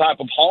depending on the type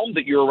of home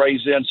that you were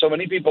raised in, so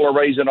many people are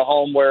raised in a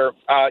home where,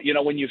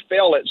 when you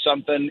fail at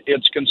something,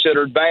 it's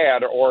considered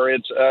bad or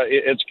it's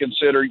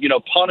considered,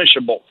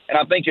 punishable. And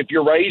I think if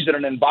you're raised in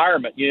an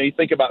environment, you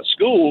think about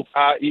school,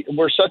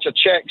 we're such a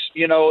checks,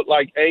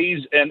 like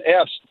A's and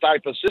F's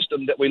type of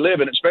system that we live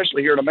in,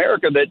 especially here in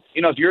America, that,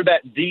 if you're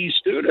that D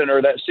student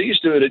or that C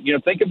student,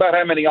 think about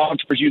how many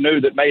entrepreneurs you knew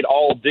that made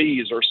all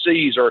D's or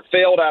C's or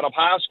failed out of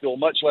high school,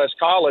 much less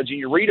college, and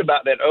you read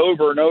about that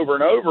over and over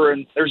and over,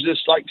 and there's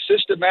this like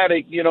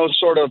systematic,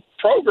 sort of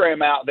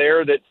program out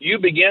there that you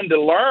begin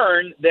to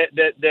learn that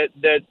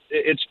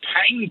it's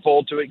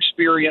painful to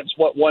experience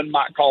what one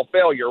might call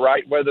failure,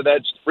 right? Whether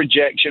that's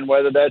rejection,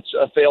 whether that's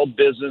a failed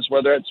business,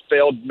 whether it's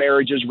failed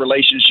marriages,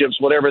 relationships,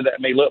 whatever that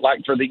may look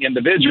like for the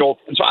individual.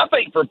 And so I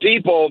think for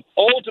people,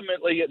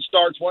 ultimately it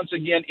starts once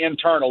again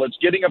internal. It's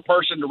getting a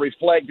person to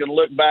reflect and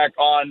look back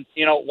on,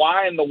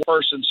 why in the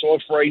person so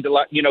afraid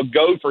to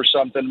go for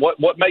something.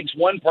 What makes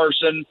one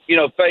person,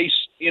 face,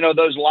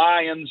 those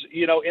lions,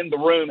 in the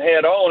room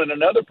head on, and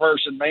another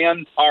person,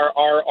 man,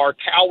 are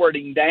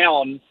cowarding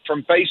down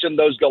from facing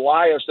those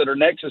Goliaths that are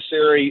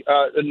necessary,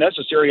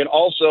 and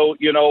also,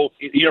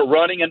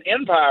 running an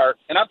empire.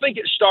 And I think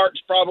it starts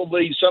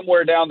probably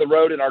somewhere down the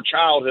road in our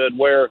childhood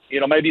where,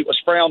 maybe it was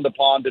frowned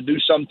upon to do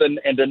something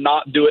and to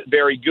not do it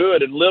very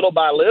good. And little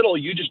by little,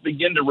 you just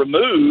begin to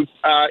remove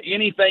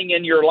anything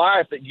in your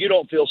life that you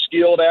don't feel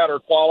skilled at or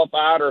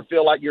qualified or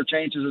feel like your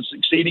chances of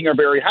succeeding are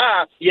very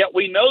high. Yet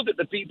we know that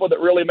the people that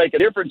really really make a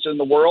difference in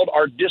the world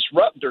are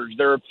disruptors.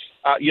 They're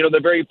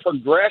they're very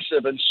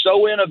progressive and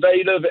so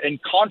innovative and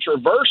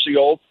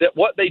controversial that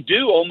what they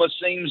do almost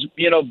seems,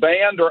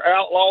 banned or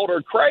outlawed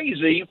or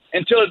crazy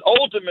until it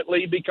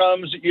ultimately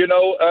becomes,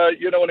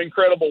 an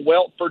incredible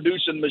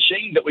wealth-producing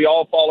machine that we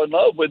all fall in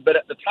love with, but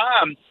at the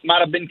time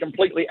might have been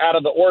completely out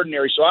of the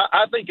ordinary. So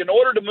I think in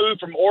order to move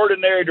from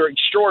ordinary to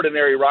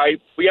extraordinary,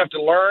 right, we have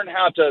to learn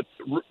how to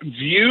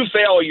view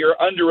failure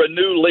under a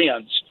new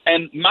lens.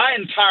 And my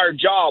entire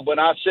job when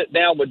I sit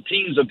down with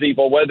teams of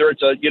people, whether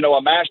it's a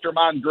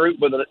mastermind group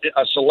with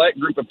a select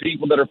group of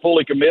people that are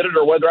fully committed,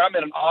 or whether I'm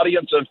in an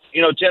audience of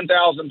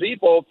 10,000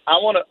 people, I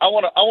want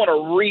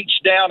to reach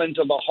down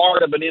into the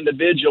heart of an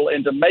individual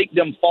and to make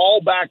them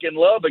fall back in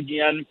love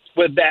again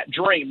with that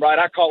dream, right?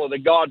 I call it a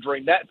God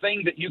dream, that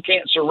thing that you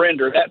can't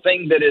surrender, that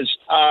thing that is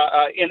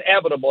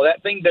inevitable,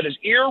 that thing that is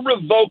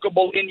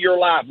irrevocable in your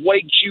life,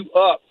 wakes you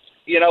up.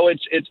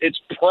 It's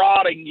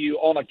prodding you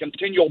on a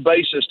continual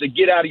basis to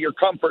get out of your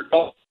comfort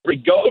zone,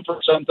 go for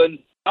something.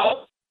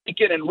 I'll take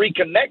it and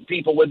reconnect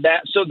people with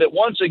that so that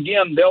once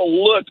again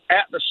they'll look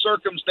at the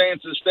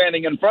circumstances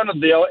standing in front of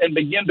them and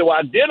begin to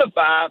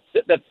identify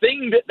that the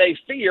thing that they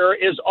fear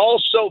is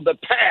also the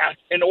path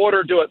in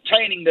order to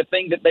obtaining the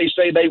thing that they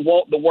say they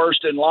want the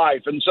worst in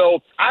life. And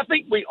so I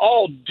think we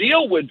all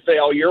deal with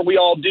failure. We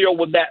all deal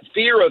with that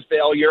fear of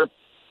failure.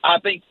 I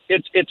think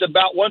it's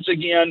about, once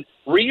again,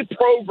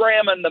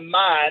 reprogramming the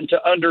mind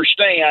to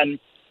understand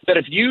that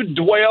if you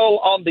dwell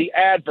on the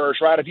adverse,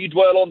 right, if you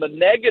dwell on the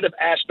negative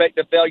aspect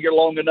of failure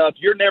long enough,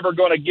 you're never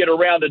going to get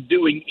around to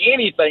doing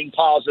anything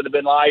positive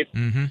in life.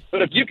 Mm-hmm.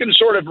 But if you can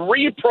sort of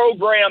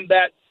reprogram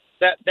that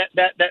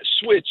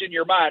switch in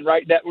your mind,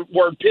 right, that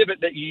word pivot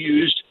that you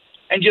used,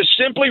 and just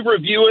simply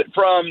review it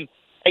from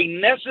a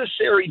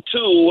necessary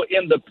tool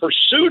in the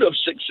pursuit of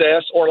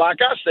success, or like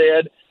I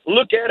said,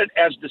 look at it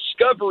as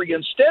discovery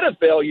instead of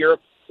failure,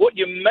 what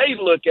you may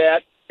look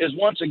at is,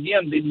 once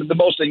again, the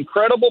most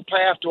incredible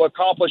path to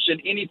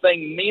accomplishing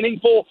anything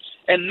meaningful,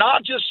 and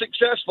not just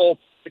successful,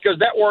 because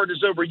that word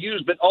is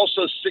overused, but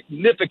also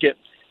significant.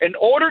 In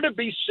order to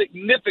be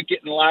significant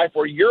in life,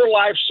 where your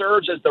life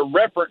serves as the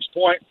reference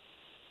point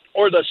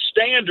or the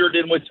standard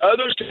in which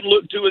others can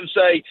look to and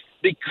say,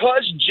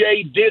 because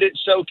Jay did it,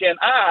 so can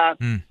I,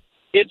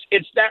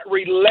 it's that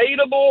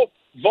relatable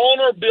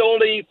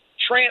vulnerability,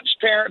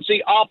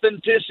 transparency,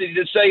 authenticity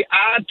to say,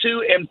 I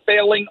too am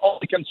failing on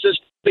a consistent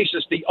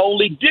basis. The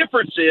only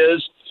difference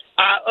is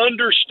I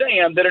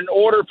understand that in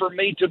order for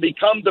me to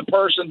become the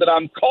person that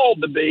I'm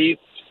called to be,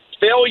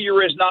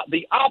 failure is not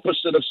the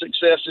opposite of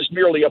success, it's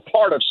merely a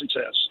part of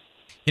success.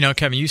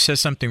 Kevin, you said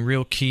something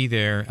real key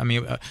there. I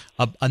mean,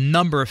 a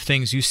number of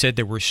things you said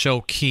that were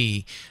so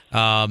key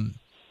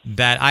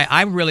that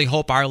I really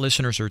hope our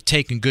listeners are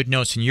taking good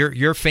notes. And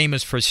you're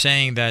famous for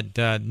saying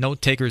that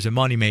note takers are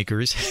money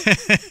makers.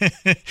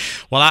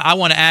 Well, I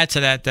want to add to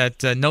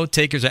that note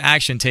takers are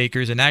action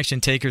takers, and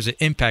action takers are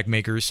impact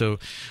makers. So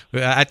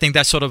I think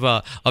that's sort of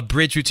a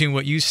bridge between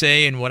what you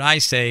say and what I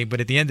say.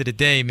 But at the end of the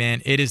day,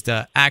 man, it is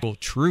the actual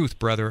truth,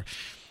 brother.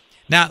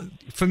 Now,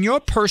 from your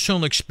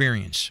personal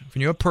experience,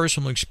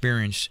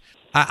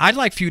 I'd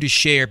like for you to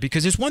share,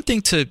 because it's one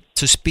thing to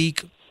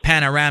speak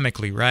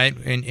panoramically, right,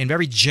 in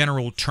very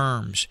general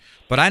terms.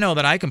 But I know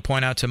that I can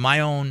point out to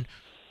my own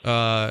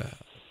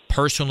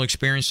personal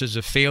experiences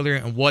of failure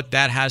and what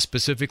that has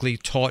specifically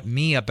taught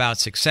me about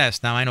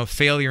success. Now, I know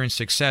failure and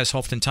success,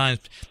 oftentimes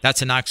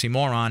that's an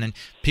oxymoron, and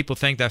people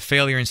think that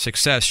failure and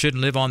success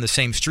shouldn't live on the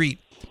same street.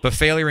 But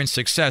failure and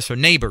success are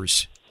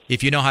neighbors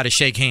if you know how to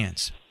shake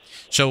hands.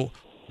 So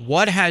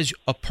what has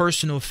a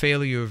personal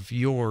failure of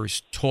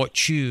yours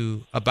taught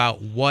you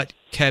about what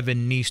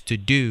Kevin needs to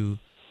do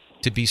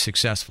to be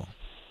successful?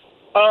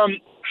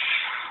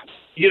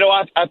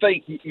 I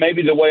think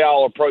maybe the way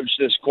I'll approach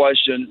this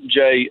question,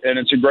 Jay, and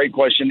it's a great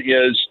question,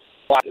 is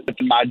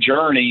my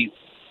journey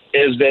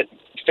is that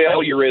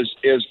failure is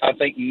I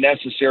think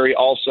necessary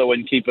also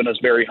in keeping us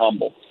very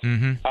humble.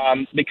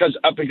 Mm-hmm. Because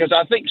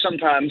I think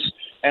sometimes,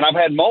 and I've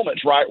had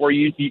moments, right, where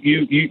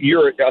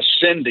you're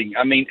ascending.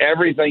 I mean,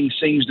 everything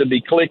seems to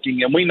be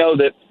clicking, and we know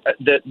that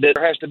there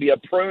has to be a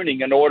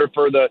pruning in order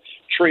for the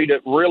tree to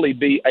really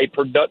be a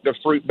productive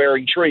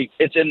fruit-bearing tree.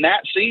 It's in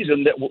that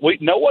season that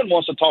no one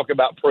wants to talk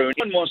about pruning.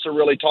 No one wants to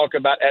really talk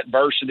about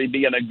adversity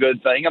being a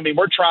good thing. I mean,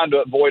 we're trying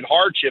to avoid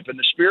hardship in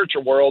the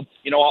spiritual world.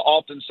 I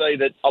often say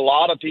that a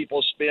lot of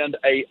people spend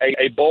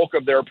a bulk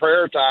of their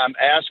prayer time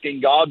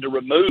asking God to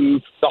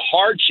remove the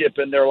hardship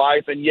in their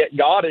life, and yet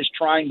God is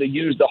trying to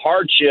use the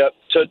hardship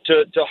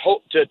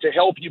to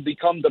help you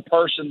become the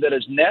person that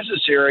is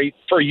necessary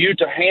for you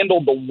to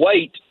handle the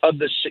weight of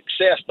the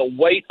success, the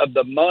weight of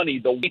the money,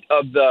 the weight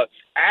of the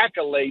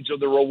accolades or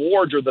the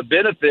rewards or the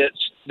benefits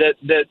that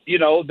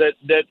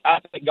I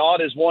think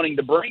God is wanting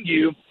to bring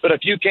you. But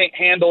if you can't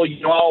handle,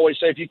 I always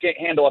say, if you can't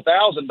handle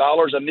 $1,000,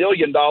 $1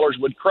 million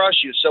would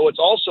crush you. So it's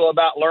also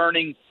about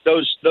learning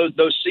those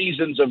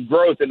seasons of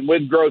growth, and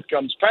with growth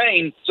comes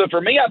pain. So for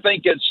me, I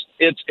think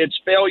it's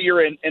failure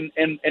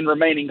and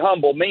remaining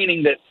humble,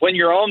 meaning that when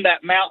you're on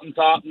that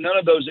mountaintop, none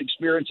of those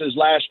experiences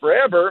last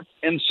forever.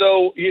 And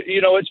so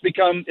it's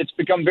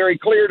become very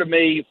clear to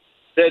me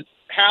that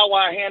how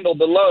I handle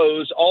the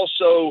lows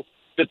also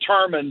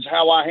determines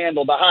how I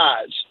handle the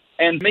highs.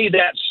 And to me,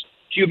 that's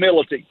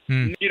humility.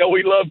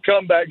 We love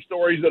comeback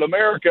stories in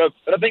America,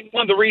 but I think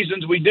one of the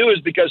reasons we do is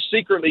because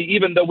secretly,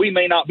 even though we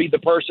may not be the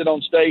person on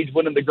stage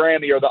winning the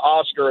Grammy or the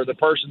Oscar or the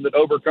person that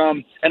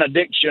overcome an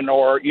addiction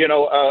or,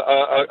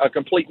 a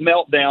complete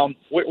meltdown,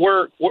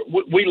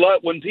 we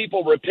love when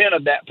people repent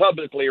of that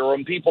publicly, or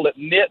when people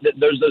admit that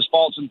there's those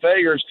faults and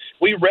failures.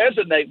 We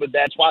resonate with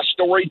that. That's why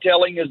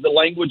storytelling is the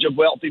language of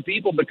wealthy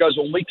people, because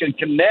when we can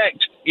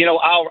connect,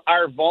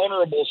 our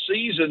vulnerable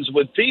seasons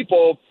with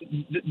people,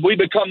 we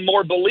become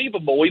more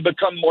believable. We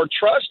become more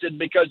trusted,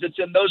 because it's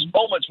in those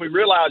moments we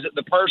realize that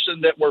the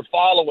person that we're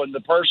following,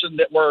 the person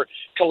that we're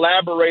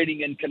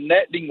collaborating and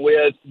connecting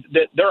with,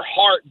 that their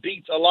heart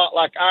beats a lot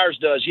like ours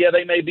does. Yeah,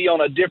 they may be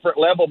on a different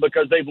level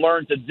because they've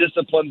learned to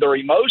discipline their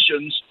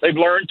emotions. They've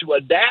learned to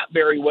adapt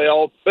very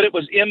well, but it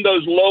was in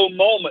those low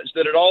moments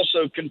that it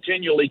also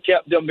continually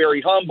kept them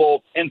very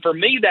humble. And for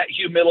me, that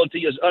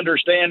humility is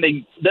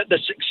understanding that the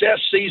success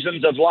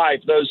seasons of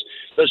life, those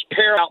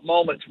paramount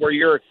moments where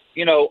you're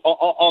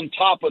on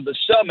top of the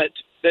summit,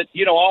 that,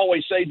 I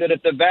always say that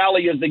if the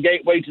valley is the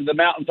gateway to the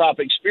mountaintop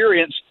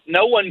experience,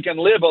 no one can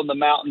live on the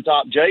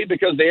mountaintop, Jay,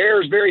 because the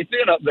air is very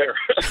thin up there.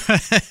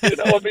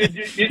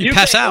 You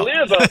pass can't out.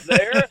 live up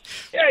there.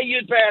 Yeah,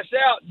 you'd pass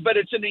out, but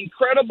it's an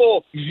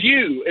incredible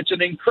view. It's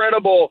an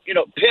incredible,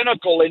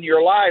 pinnacle in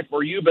your life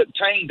where you've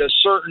attained a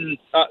certain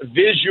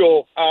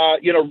visual,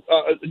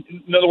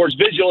 in other words,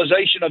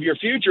 visualization of your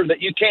future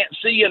that you can't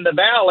see in the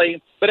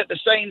valley. But at the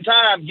same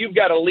time, you've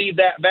got to leave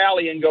that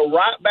valley and go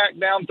right back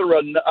down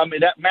through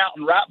that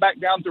mountain, right back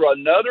down through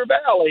another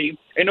valley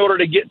in order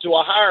to get to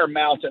a higher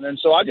mountain. And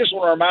so I just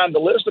want to remind the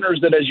listeners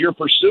that as you're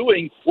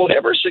pursuing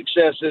whatever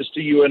success is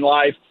to you in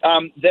life,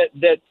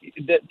 that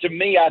to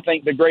me, I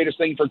think the greatest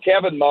thing for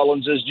Kevin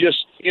Mullens is just,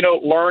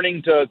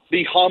 learning to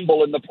be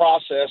humble in the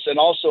process. And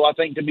also, I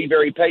think, to be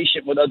very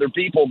patient with other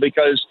people,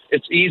 because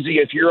it's easy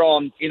if you're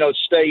on,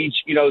 stage,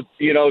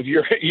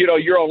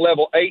 if you're on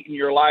level 8 in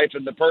your life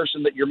and the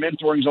person that you're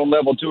mentoring is on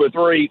level 2 or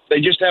 3, they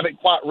just haven't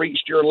quite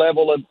reached your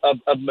level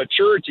of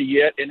maturity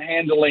yet in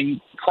handling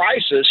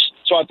crisis.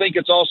 So I think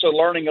it's also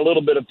learning a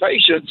little bit of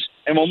patience.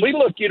 And when we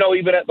look,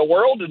 even at the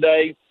world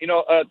today,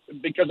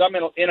 because I'm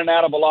in and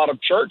out of a lot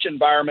of church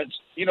environments,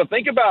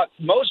 think about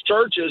most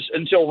churches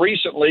until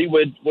recently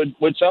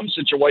with some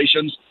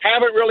situations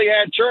haven't really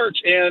had church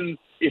in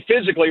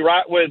physically,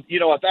 right, with,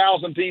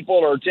 1,000 people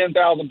or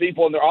 10,000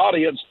 people in their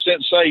audience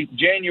since, say,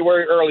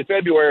 January, early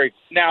February.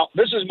 Now,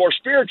 this is more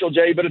spiritual,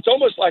 Jay, but it's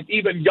almost like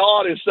even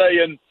God is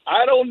saying,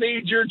 I don't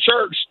need your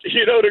church,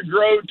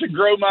 to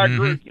grow my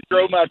group, to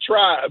grow my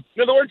tribe.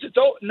 In other words, it's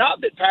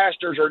not that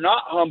pastors are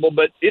not humble,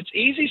 but it's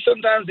easy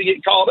sometimes to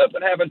get caught up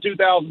in having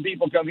 2,000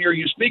 people come hear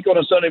you speak on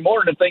a Sunday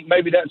morning and think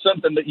maybe that's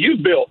something that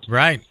you've built.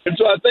 Right. And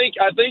so I think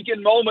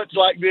in moments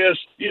like this,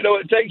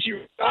 it takes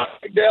you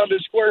back down to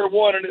square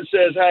one, and it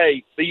says,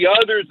 hey, the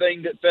other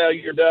thing that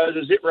failure does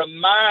is it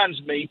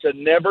reminds me to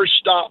never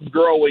stop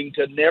growing,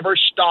 to never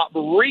stop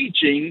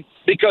reaching,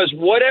 because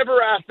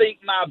whatever I think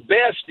my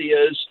best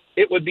is,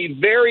 it would be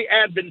very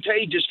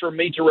advantageous for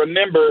me to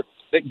remember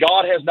that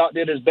God has not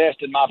did his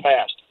best in my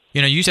past.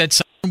 You said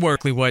something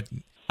what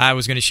I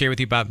was going to share with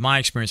you about my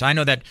experience. I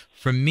know that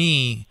for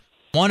me,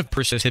 one of the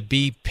pursuits is to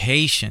be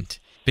patient,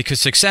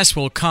 because success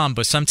will come,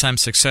 but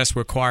sometimes success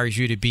requires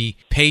you to be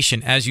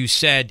patient. As you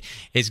said,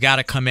 it's got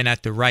to come in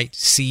at the right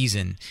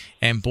season.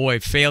 And boy,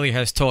 failure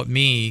has taught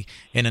me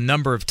in a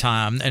number of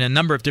times, in a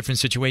number of different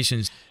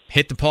situations,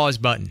 hit the pause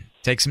button,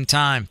 take some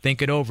time,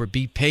 think it over,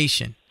 be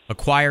patient.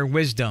 Acquire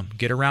wisdom,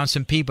 get around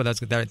some people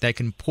that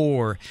can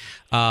pour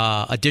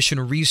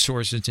additional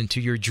resources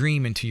into your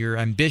dream, into your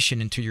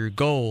ambition, into your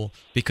goal,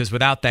 because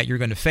without that, you're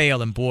going to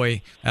fail. And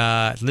boy,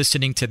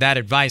 listening to that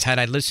advice, had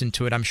I listened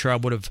to it, I'm sure I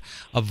would have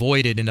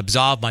avoided and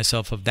absolved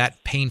myself of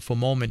that painful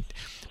moment.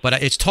 But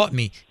it's taught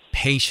me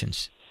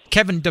patience.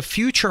 Kevin, the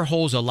future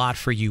holds a lot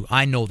for you.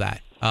 I know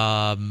that.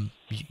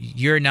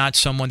 You're not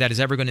someone that is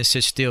ever going to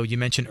sit still. You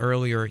mentioned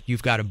earlier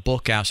you've got a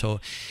book out. So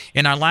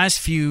in our last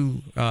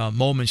few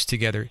moments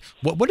together,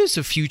 what does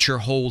the future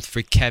hold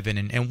for Kevin,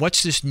 and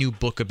what's this new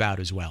book about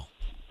as well?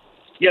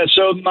 Yeah,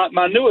 so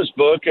my newest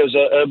book is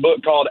a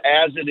book called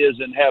As It Is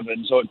in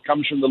Heaven. So it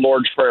comes from the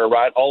Lord's Prayer,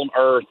 right? On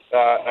earth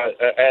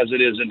as it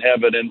is in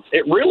heaven. And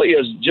it really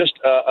is just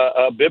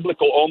a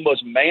biblical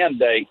almost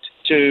mandate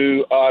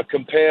to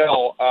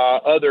compel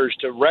others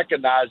to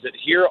recognize that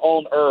here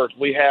on earth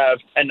we have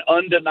an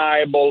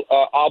undeniable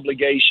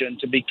obligation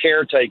to be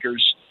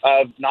caretakers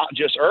of not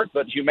just Earth,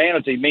 but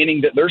humanity,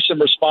 meaning that there's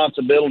some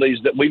responsibilities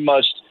that we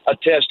must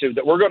attest to,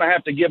 that we're going to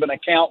have to give an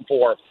account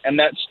for. And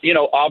that's,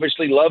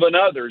 obviously loving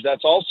others.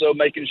 That's also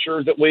making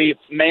sure that we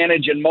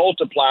manage and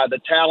multiply the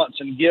talents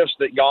and gifts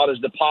that God has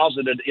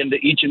deposited into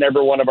each and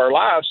every one of our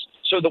lives,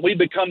 so that we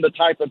become the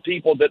type of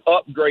people that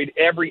upgrade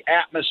every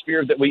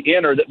atmosphere that we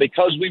enter, that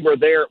because we were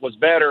there, it was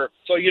better.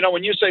 So,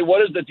 when you say,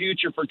 what is the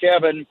future for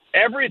Kevin?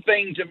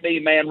 Everything to me,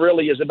 man,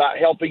 really is about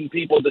helping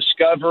people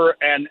discover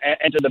and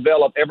to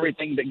develop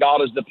everything that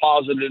God has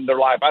deposited in their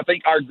life. I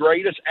think our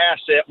greatest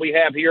asset we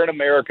have here in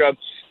America,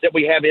 that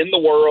we have in the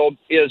world,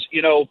 is,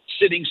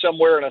 sitting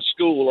somewhere in a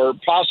school or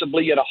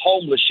possibly in a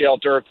homeless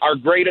shelter. Our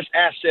greatest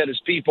asset is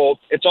people.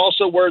 It's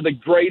also where the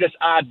greatest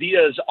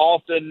ideas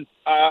often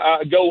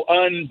go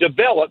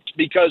undeveloped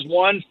because,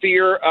 one,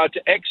 fear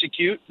to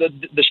execute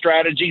the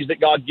strategies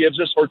that God gives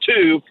us, or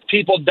two,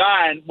 people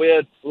dying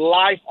with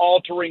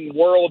life-altering,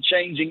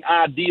 world-changing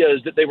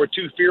ideas that they were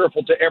too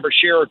fearful to ever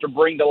share or to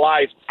bring to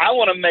life. I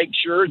want to make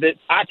sure that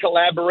I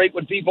collaborate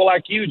with people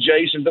like you,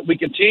 Jason, that we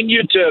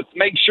continue to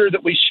make sure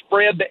that we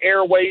spread the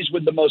airways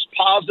with the most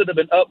positive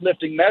and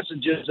uplifting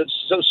messages,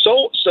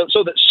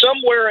 so that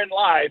somewhere in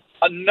life,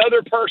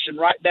 another person,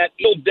 right, that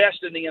ill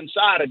destiny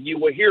inside of you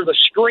will hear the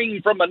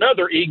scream from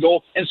another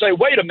eagle and say,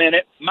 wait a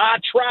minute, my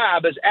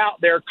tribe is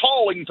out there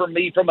calling for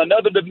me from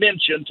another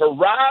dimension to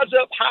rise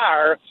up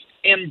higher,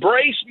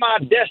 embrace my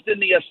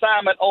destiny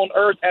assignment on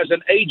earth as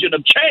an agent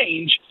of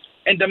change,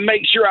 and to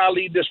make sure I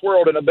leave this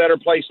world in a better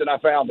place than I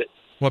found it.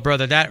 Well,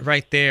 brother, that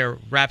right there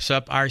wraps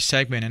up our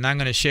segment, and I'm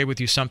going to share with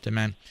you something,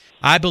 man.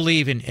 I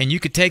believe in, and you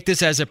could take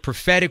this as a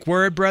prophetic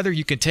word, brother.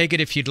 You can take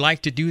it if you'd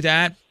like to do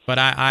that, but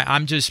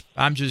I'm just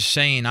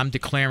saying, I'm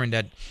declaring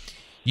that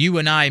you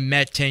and I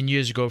met 10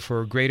 years ago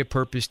for a greater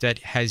purpose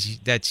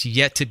that's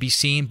yet to be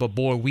seen. But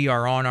boy, we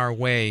are on our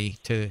way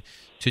to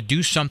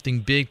do something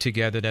big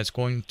together that's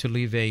going to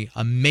leave a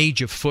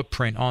major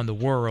footprint on the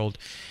world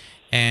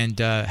and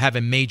have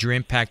a major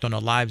impact on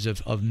the lives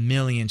of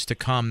millions to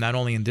come, not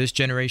only in this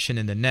generation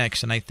and the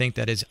next. And I think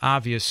that is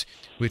obvious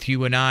with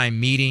you and I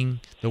meeting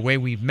the way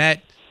we've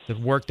met, the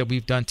work that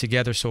we've done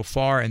together so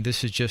far, and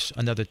this is just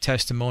another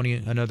testimony,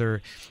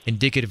 another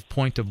indicative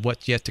point of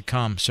what's yet to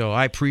come. So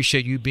I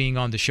appreciate you being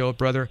on the show,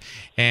 brother.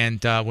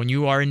 And when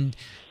you are in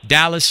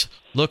Dallas,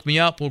 look me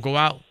up. We'll go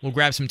out. We'll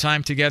grab some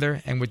time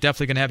together, and we're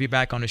definitely going to have you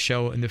back on the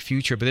show in the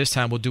future. But this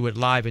time we'll do it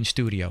live in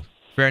studio.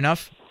 Fair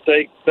enough?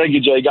 Thank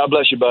you, Jay. God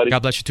bless you, buddy.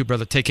 God bless you too,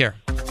 brother. Take care.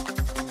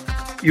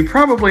 You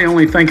probably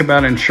only think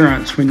about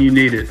insurance when you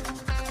need it.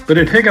 But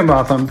at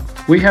Higginbotham,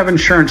 we have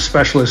insurance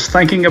specialists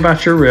thinking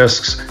about your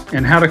risks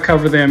and how to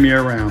cover them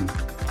year-round.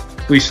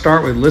 We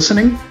start with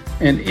listening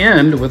and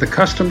end with a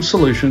custom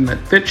solution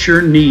that fits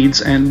your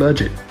needs and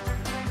budget.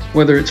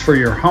 Whether it's for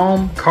your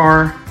home,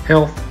 car,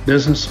 health,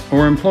 business,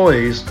 or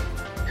employees,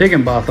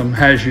 Higginbotham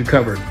has you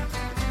covered.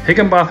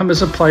 Higginbotham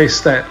is a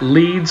place that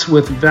leads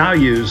with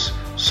values,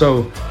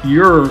 so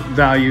your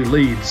value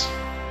leads.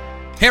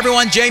 Hey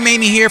everyone, Jay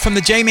Maymi here from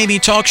the Jay Maymi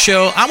Talk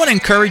Show. I want to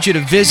encourage you to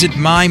visit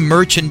my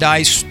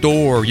merchandise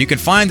store. You can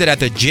find it at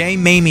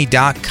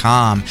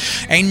thejmaymi.com.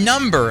 A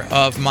number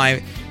of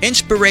my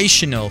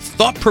inspirational,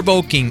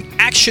 thought-provoking,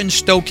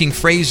 action-stoking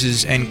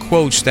phrases and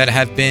quotes that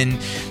have been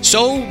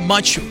so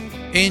much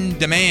in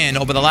demand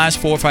over the last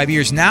 4 or 5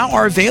 years now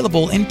are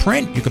available in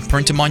print. You can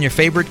print them on your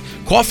favorite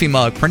coffee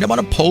mug, print them on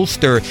a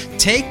poster.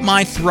 Take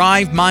my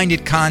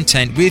Thrive-minded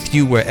content with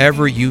you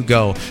wherever you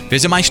go.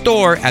 Visit my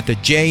store at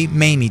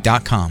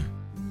thejmaymi.com.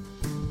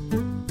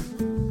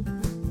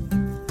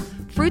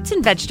 Fruits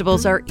and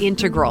vegetables are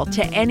integral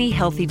to any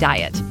healthy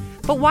diet.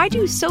 But why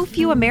do so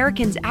few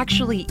Americans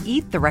actually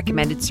eat the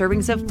recommended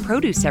servings of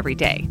produce every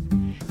day?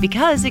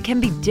 Because it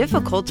can be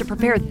difficult to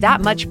prepare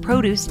that much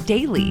produce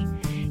daily.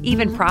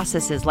 Even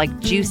processes like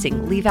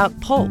juicing leave out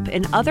pulp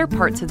and other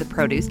parts of the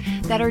produce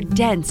that are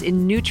dense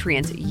in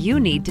nutrients you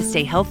need to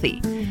stay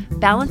healthy.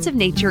 Balance of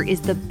Nature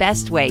is the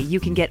best way you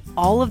can get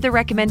all of the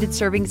recommended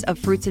servings of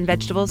fruits and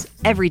vegetables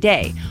every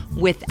day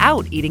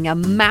without eating a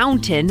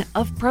mountain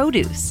of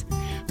produce.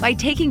 By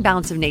taking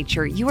Balance of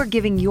Nature, you are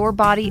giving your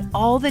body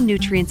all the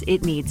nutrients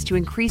it needs to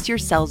increase your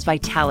cells'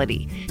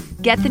 vitality.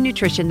 Get the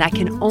nutrition that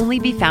can only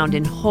be found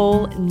in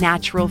whole,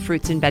 natural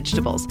fruits and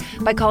vegetables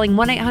by calling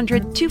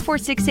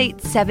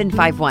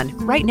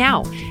 1-800-246-8751 right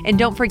now. And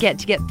don't forget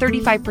to get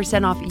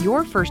 35% off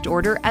your first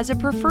order as a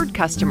preferred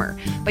customer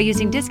by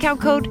using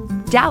discount code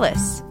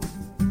DALLAS.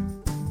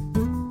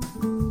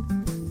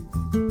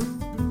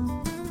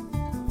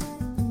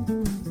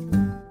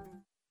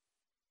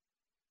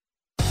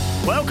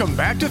 Welcome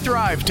back to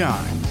Thrive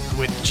Time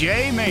with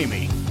Jay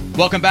Maymi.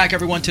 Welcome back,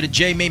 everyone, to the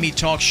Jay Maymi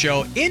Talk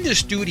Show. In the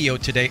studio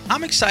today,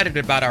 I'm excited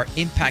about our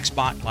Impact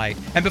Spotlight.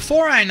 And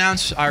before I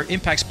announce our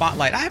Impact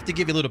Spotlight, I have to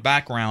give you a little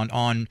background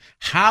on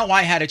how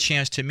I had a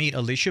chance to meet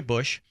Alicia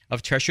Bush.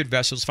 of Treasured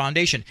Vessels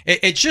Foundation.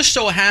 It just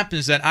so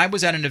happens that I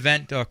was at an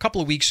event a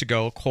couple of weeks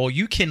ago called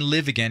You Can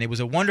Live Again. It was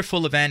a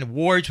wonderful event.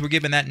 Awards were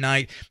given that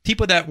night.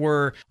 People that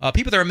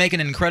are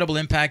making an incredible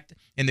impact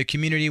in the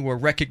community were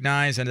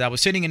recognized, and I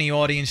was sitting in the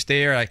audience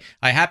there.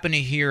 I happened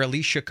to hear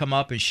Alicia come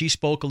up, and she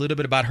spoke a little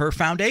bit about her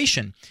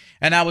foundation.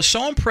 And I was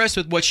so impressed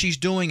with what she's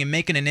doing and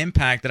making an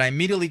impact that I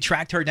immediately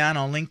tracked her down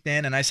on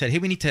LinkedIn, and I said, hey,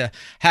 we need to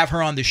have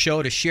her on the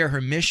show to share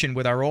her mission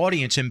with our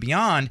audience and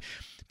beyond.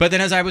 But then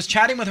as I was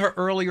chatting with her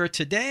earlier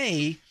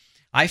today,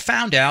 I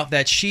found out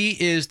that she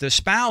is the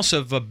spouse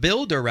of a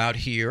builder out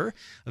here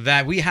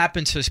that we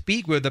happened to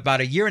speak with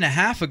about 1.5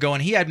 years ago,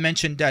 and he had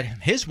mentioned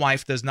that his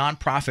wife does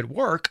nonprofit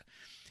work.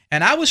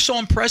 And I was so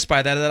impressed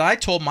by that I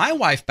told my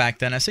wife back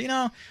then, I said,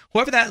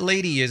 whoever that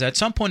lady is, at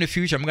some point in the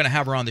future, I'm going to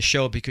have her on the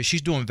show because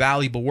she's doing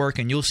valuable work,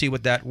 and you'll see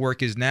what that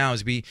work is now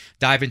as we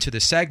dive into the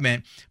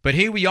segment. But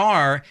here we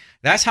are.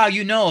 That's how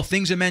you know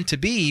things are meant to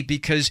be,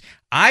 because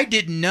I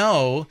didn't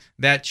know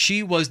that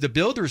she was the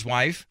builder's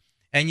wife,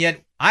 and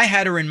yet I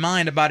had her in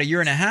mind about 1.5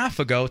 years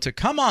ago to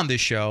come on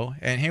this show,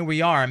 and here we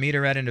are. I meet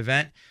her at an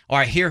event, or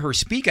I hear her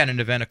speak at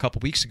an event a couple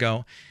weeks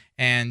ago,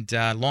 and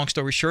long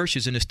story short,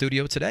 she's in the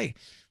studio today.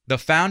 The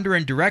founder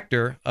and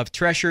director of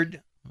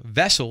Treasured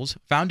Vessels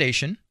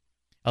Foundation,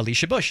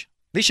 Alicia Bush.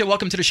 Alicia,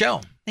 welcome to the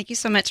show. Thank you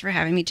so much for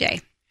having me, Jay.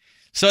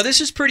 So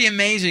this is pretty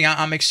amazing.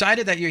 I'm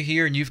excited that you're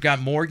here, and you've got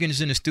Morgan's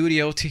in the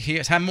studio to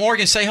hear. Have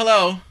Morgan say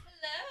hello.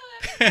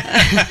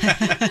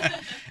 Hello.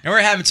 And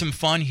we're having some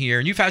fun here.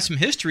 And you've had some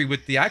history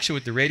with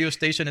the radio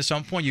station at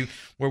some point. You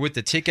were with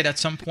the ticket at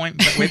some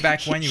point, way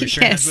back when you were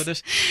sharing this with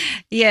us.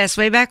 Yes,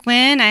 way back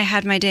when I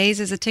had my days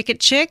as a ticket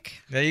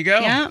chick. There you go.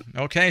 Yeah.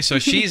 Okay, so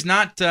she's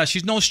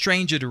no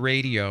stranger to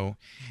radio,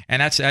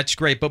 and that's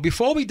great. But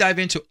before we dive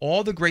into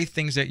all the great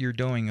things that you're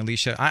doing,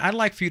 Alicia, I'd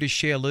like for you to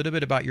share a little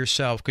bit about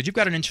yourself, because you've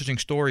got an interesting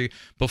story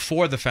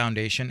before the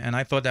foundation, and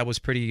I thought that was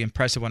pretty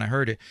impressive when I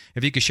heard it.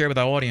 If you could share with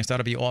our audience, that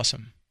would be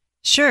awesome.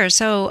 Sure.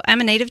 So I'm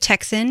a native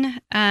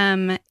Texan,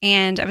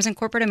 and I was in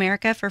corporate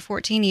America for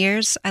 14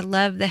 years. I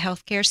love the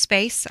healthcare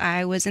space.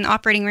 I was in the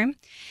operating room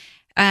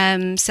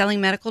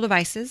selling medical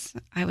devices.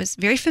 I was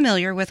very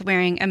familiar with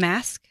wearing a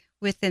mask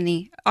within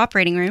the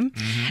operating room.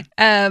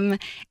 Mm-hmm.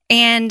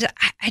 And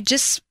I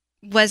just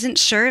wasn't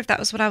sure if that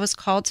was what I was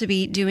called to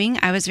be doing.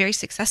 I was very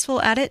successful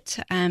at it.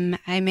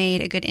 I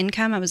made a good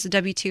income. I was the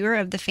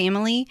W-2er of the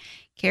family,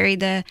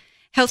 carried the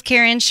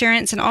healthcare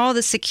insurance and all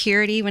the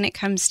security when it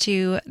comes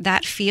to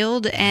that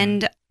field.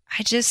 And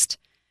I just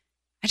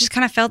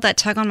kind of felt that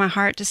tug on my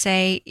heart to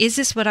say, is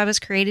this what I was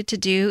created to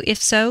do? If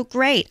so,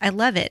 great. I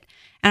love it.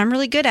 And I'm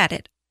really good at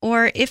it.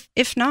 Or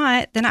if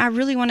not, then I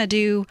really want to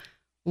do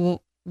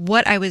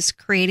what I was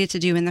created to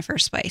do in the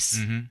first place.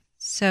 Mm-hmm.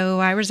 So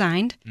I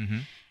resigned. Mm-hmm.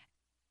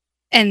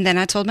 And then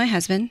I told my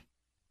husband,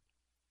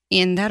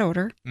 in that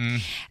order.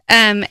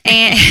 And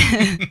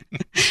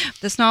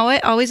that's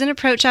not always an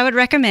approach I would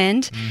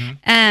recommend. Mm-hmm.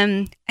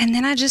 And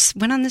then I just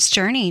went on this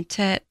journey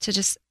to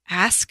just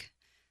ask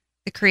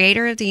the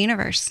creator of the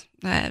universe,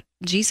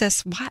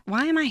 Jesus,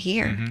 why am I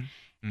here? Mm-hmm.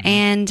 Mm-hmm.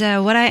 And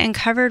what I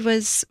uncovered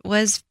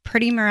was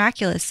pretty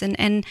miraculous.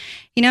 And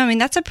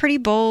that's a pretty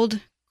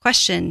bold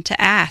question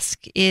to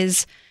ask,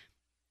 is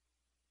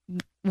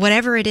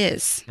whatever it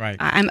is, right.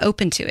 I'm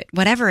open to it,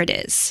 whatever it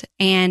is.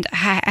 And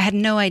I had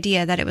no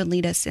idea that it would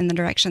lead us in the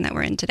direction that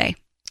we're in today.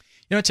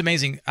 It's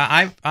amazing.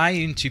 I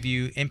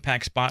interview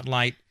Impact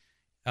Spotlight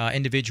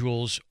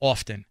individuals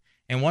often.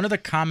 And one of the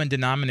common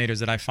denominators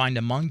that I find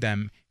among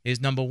them is,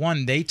 number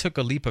one, they took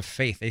a leap of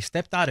faith. They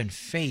stepped out in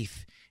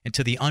faith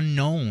into the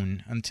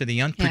unknown, into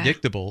the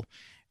unpredictable.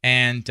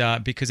 Yeah.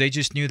 And because they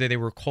just knew that they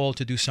were called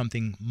to do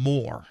something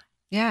more.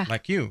 Yeah.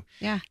 Like you.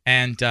 Yeah.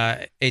 And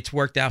it's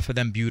worked out for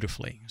them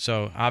beautifully.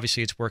 So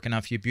obviously it's working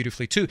out for you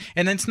beautifully too.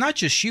 And then it's not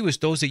just you, it's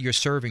those that you're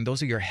serving,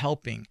 those that you're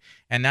helping.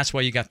 And that's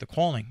why you got the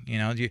calling.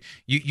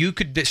 You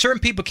could,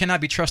 certain people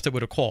cannot be trusted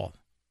with a call.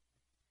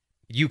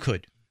 You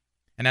could.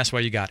 And that's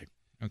why you got it.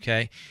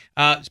 Okay.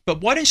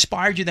 But what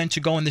inspired you then to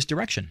go in this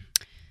direction?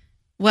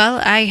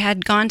 Well, I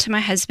had gone to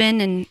my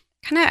husband, and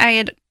I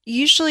had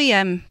usually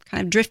kind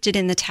of drifted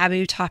in the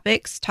taboo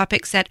topics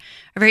that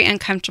are very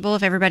uncomfortable.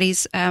 If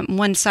everybody's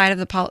one side of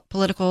the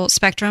political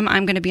spectrum,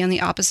 I'm going to be on the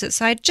opposite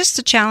side, just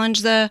to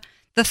challenge the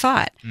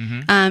thought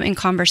in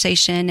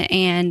conversation.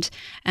 And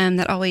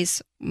that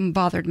always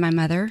bothered my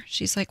mother.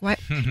 She's like, "Why?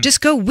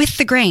 Just go with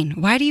the grain.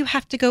 Why do you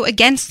have to go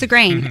against the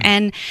grain?"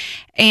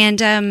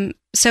 And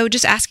so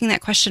just asking that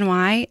question,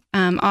 why,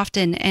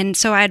 often. And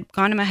so I'd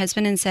gone to my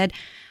husband and said,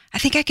 I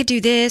think I could do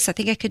this. I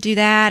think I could do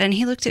that. And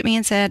he looked at me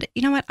and said,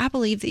 you know what? I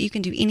believe that you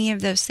can do any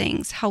of those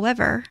things.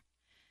 However,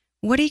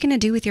 what are you going to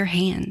do with your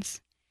hands?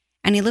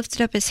 And he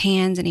lifted up his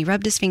hands and he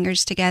rubbed his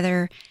fingers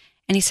together.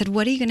 And he said,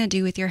 what are you going to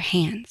do with your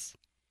hands?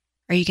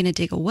 Are you going to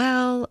dig a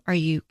well? Are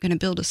you going to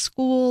build a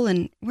school?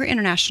 And we're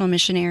international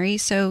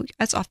missionaries, so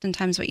that's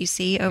oftentimes what you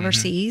see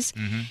overseas.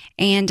 Mm-hmm.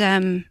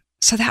 And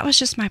so that was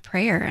just my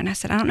prayer. And I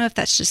said, I don't know if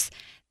that's just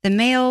the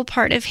male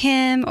part of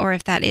him, or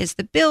if that is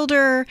the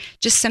builder,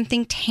 just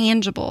something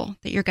tangible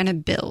that you're going to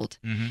build.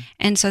 Mm-hmm.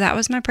 And so that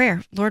was my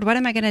prayer. Lord, what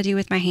am I going to do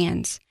with my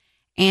hands?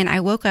 And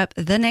I woke up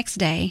the next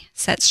day,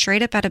 sat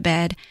straight up out of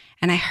bed,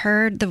 and I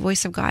heard the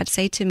voice of God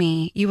say to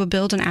me, "You will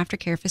build an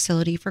aftercare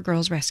facility for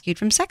girls rescued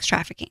from sex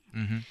trafficking."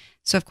 Mm-hmm.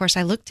 So, of course,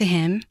 I looked to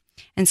him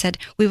and said,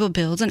 "We will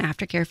build an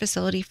aftercare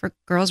facility for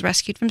girls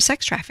rescued from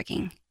sex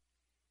trafficking."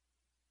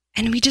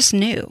 And we just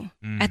knew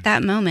at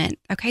that moment,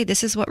 okay,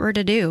 this is what we're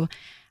to do.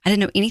 I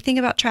didn't know anything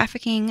about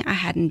trafficking. I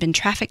hadn't been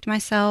trafficked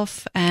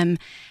myself.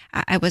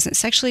 I wasn't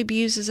sexually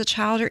abused as a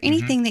child or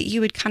anything that you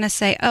would kind of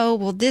say, oh,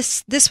 well,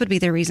 this would be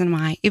the reason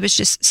why. It was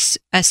just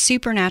a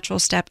supernatural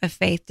step of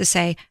faith to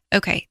say,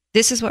 okay,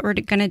 this is what we're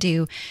going to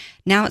do.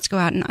 Now let's go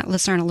out and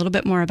let's learn a little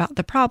bit more about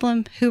the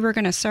problem, who we're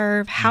going to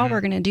serve, how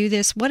we're going to do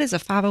this, what is a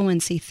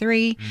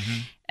 501c3,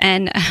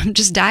 and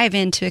just dive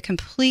into a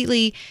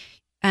completely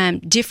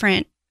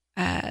different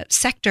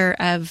sector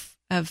of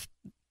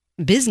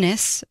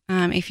business,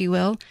 if you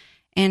will,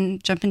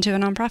 and jump into a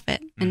nonprofit.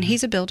 And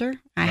he's a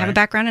builder. I have a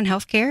background in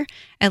healthcare.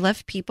 I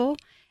love people.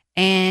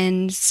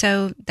 And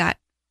so that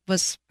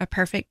was a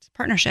perfect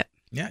partnership.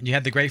 Yeah, you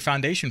had the great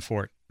foundation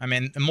for it. I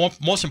mean,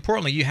 most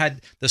importantly, you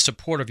had the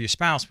support of your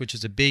spouse, which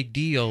is a big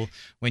deal.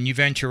 When you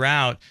venture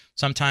out,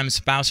 sometimes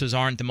spouses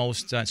aren't the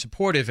most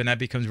supportive, and that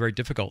becomes very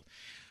difficult.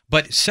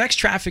 But sex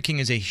trafficking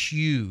is a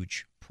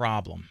huge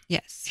problem.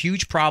 Yes.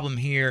 Huge problem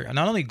here,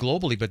 not only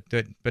globally, but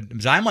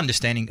as I'm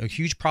understanding, a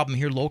huge problem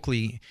here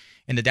locally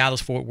in the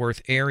Dallas-Fort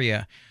Worth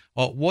area.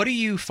 What are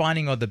you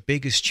finding are the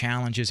biggest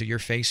challenges that you're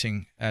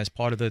facing as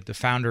part of the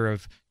founder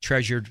of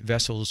Treasured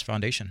Vessels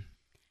Foundation?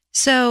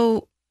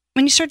 So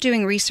when you start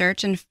doing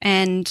research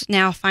and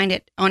now find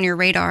it on your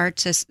radar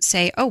to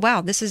say, oh,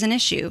 wow, this is an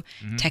issue.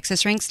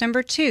 Texas ranks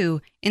number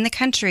 2 in the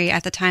country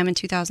at the time in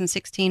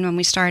 2016 when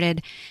we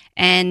started.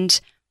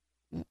 And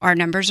our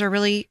numbers are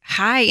really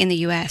high in the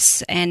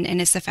U.S., and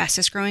it's the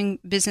fastest growing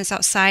business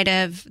outside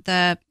of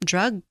the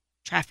drug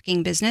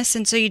trafficking business.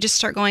 And so you just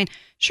start going,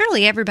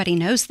 surely everybody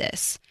knows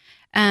this.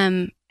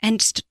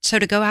 So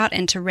to go out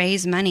and to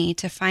raise money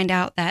to find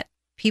out that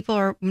people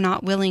are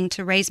not willing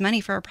to raise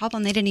money for a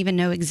problem they didn't even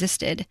know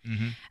existed.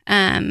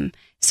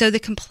 So the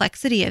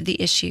complexity of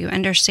the issue,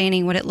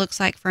 understanding what it looks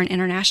like for an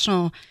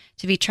international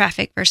to be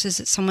trafficked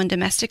versus someone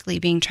domestically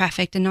being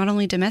trafficked, and not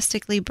only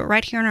domestically, but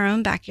right here in our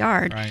own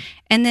backyard. Right.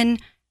 And then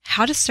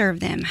how to serve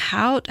them,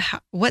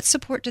 what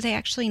support do they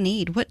actually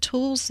need? What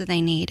tools do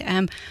they need?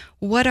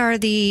 What are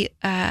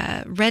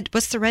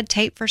what's the red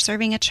tape for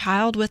serving a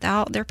child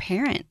without their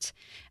parent?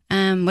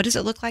 What does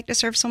it look like to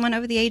serve someone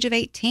over the age of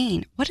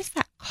 18? What does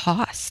that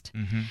cost?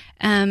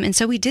 And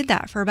so we did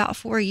that for about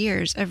 4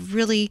 years of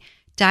really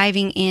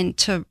diving in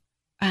to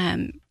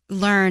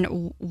learn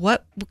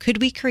what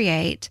could we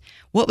create,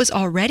 what was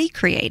already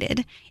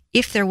created.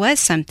 If there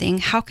was something,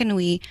 how can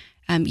we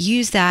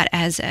use that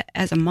as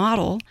a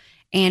model?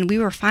 And we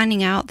were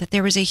finding out that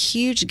there was a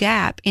huge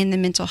gap in the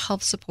mental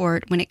health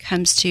support when it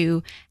comes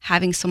to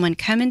having someone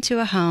come into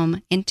a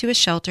home, into a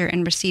shelter,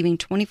 and receiving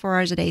 24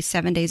 hours a day,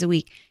 7 days a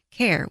week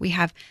care. We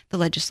have the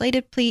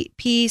legislative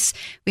piece,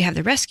 we have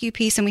the rescue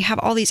piece, and we have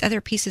all these other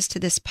pieces to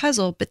this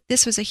puzzle. But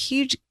this was a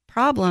huge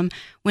problem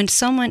when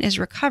someone is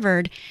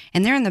recovered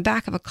and they're in the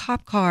back of a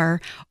cop car,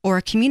 or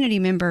a community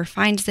member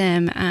finds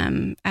them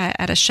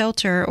at a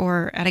shelter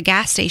or at a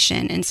gas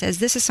station and says,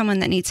 this is someone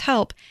that needs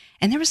help.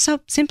 And there was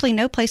simply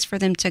no place for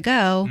them to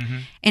go.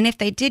 And if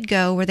they did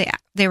go,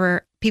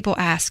 people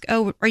ask,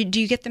 oh,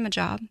 do you get them a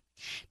job?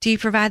 Do you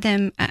provide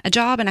them a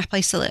job and a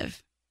place to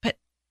live? But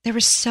there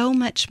was so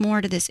much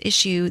more to this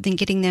issue than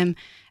getting them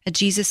a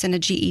Jesus and a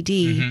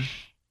GED.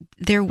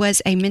 There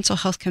was a mental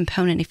health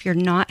component. If you're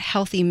not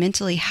healthy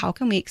mentally, how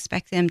can we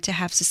expect them to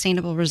have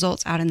sustainable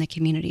results out in the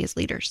community as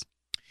leaders?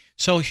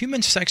 So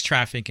human sex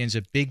trafficking is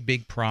a big,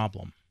 big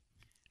problem.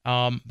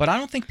 But I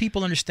don't think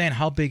people understand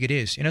how big it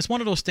is. And it's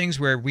one of those things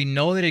where we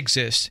know that it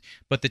exists,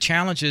 but the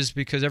challenge is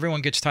because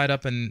everyone gets tied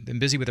up and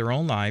busy with their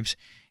own lives.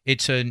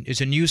 It's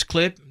a news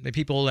clip that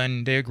people,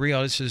 and they agree,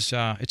 oh, this is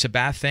it's a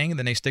bad thing, and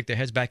then they stick their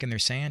heads back in their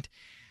sand.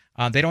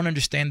 They don't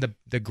understand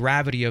the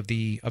gravity of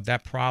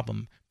that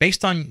problem.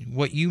 Based on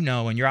what you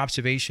know and your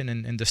observation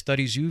and the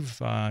studies you've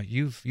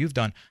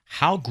done,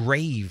 how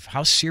grave,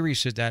 how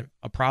serious is that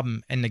a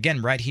problem? And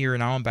again, right here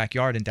in our own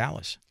backyard in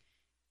Dallas.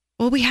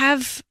 Well, we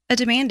have a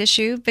demand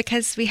issue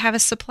because we have a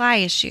supply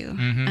issue.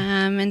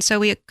 And so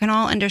we can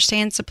all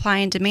understand supply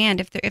and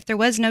demand. If there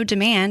was no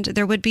demand,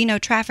 there would be no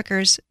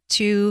traffickers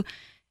to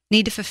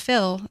need to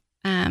fulfill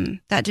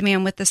that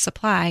demand with the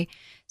supply.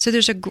 So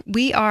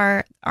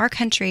our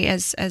country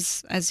as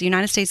the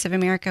United States of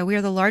America, we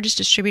are the largest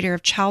distributor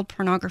of child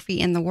pornography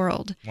in the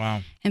world.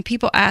 Wow. And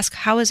people ask,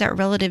 how is that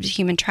relative to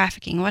human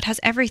trafficking? Well, it has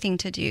everything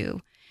to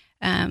do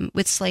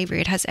with slavery.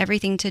 It has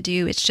everything to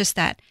do, it's just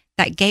that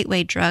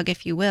gateway drug,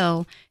 if you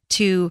will,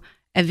 to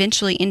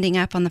eventually ending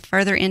up on the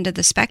further end of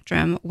the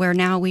spectrum where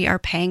now we are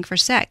paying for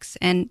sex.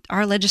 And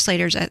our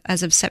legislators,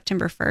 as of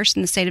September 1st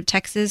in the state of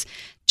Texas,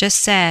 just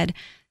said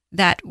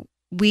that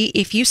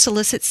if you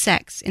solicit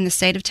sex in the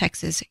state of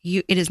Texas,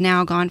 it is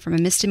now gone from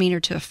a misdemeanor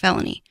to a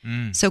felony.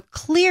 So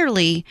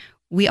clearly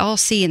we all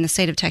see in the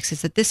state of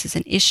Texas that this is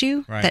an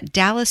issue, right, that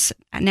Dallas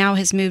now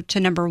has moved to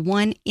number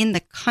 1 in the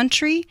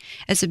country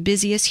as the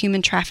busiest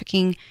human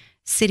trafficking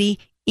city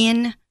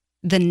in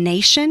the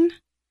nation.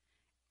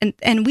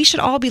 And we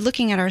should all be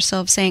looking at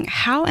ourselves saying,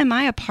 how am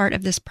I a part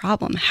of this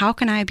problem? How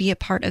can I be a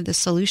part of the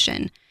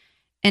solution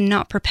and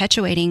not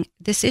perpetuating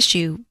this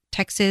issue?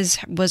 Texas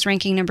was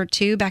ranking number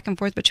 2, back and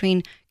forth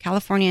between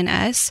California and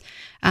us.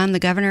 The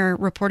governor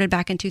reported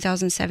back in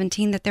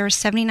 2017 that there are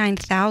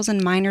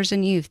 79,000 minors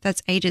and youth,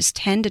 that's ages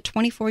 10 to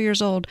 24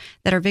 years old,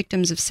 that are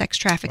victims of sex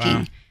trafficking.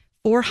 Wow.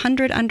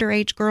 400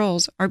 underage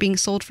girls are being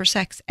sold for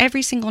sex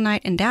every single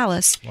night in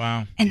Dallas.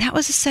 Wow. And that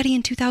was a study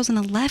in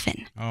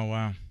 2011. Oh,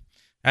 wow.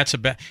 That's a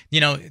bad,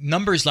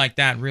 numbers like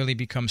that really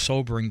become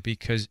sobering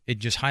because it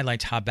just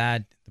highlights how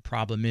bad the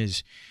problem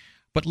is.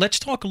 But let's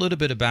talk a little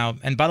bit about,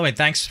 and by the way,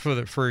 thanks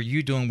for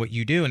you doing what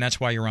you do, and that's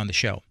why you're on the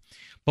show.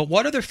 But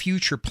what are the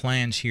future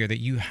plans here that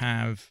you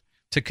have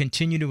to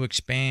continue to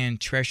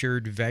expand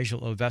Treasured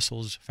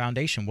Vessels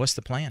Foundation? What's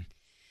the plan?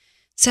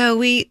 So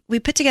we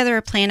put together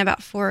a plan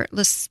for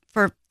this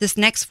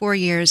next 4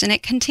 years, and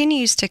it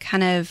continues to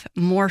kind of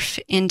morph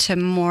into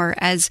more.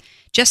 As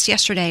just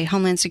yesterday,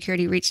 Homeland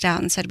Security reached out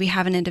and said, we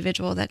have an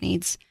individual that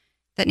needs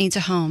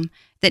a home,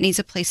 that needs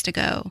a place to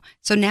go.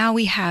 So now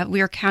we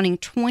are counting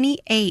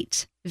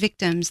 28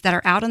 victims that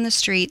are out on the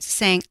streets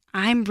saying,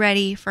 I'm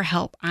ready for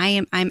help.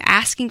 I'm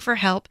asking for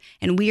help,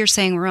 and we are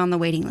saying we're on the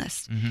waiting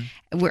list.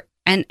 Mm-hmm.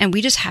 And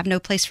we just have no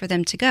place for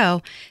them to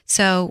go.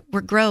 So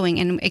we're growing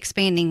and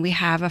expanding. We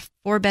have a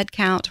 4-bed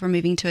count. We're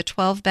moving to a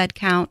 12-bed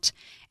count.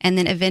 And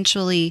then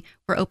eventually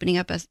we're opening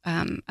up a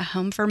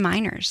home for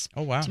minors.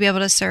 Oh, wow. To be able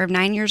to serve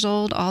 9 years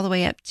old all the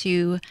way up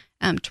to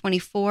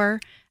 24.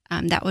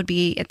 That would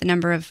be at the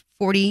number of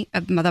 40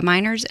 of the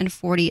minors and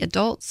 40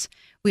 adults.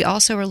 We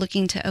also are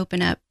looking to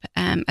open up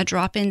a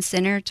drop-in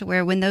center to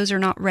where when those are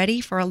not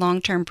ready for a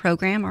long-term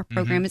program, our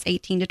program is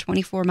 18 to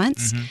 24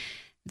 months,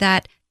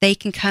 that they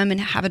can come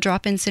and have a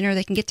drop-in center.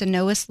 They can get to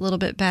know us a little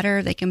bit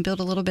better. They can build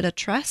a little bit of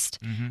trust.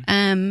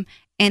 And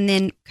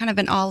then kind of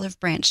an olive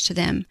branch to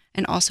them,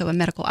 and also a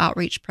medical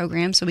outreach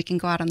program so we can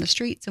go out on the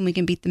streets and we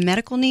can meet the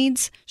medical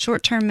needs,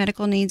 short-term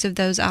medical needs of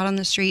those out on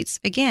the streets.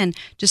 Again,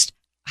 just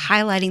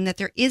highlighting that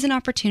there is an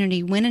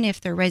opportunity when and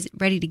if they're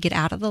ready to get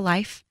out of the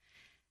life,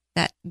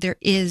 that there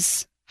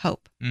is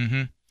hope.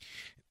 Mm-hmm.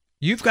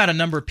 You've got a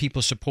number of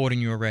people supporting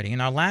you already. In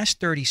our last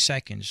 30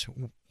 seconds,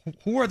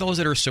 who are those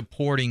that are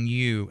supporting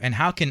you, and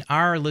how can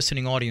our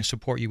listening audience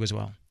support you as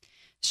well?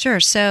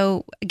 Sure.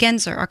 So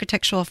Gensler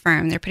Architectural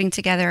Firm, they're putting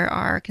together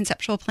our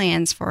conceptual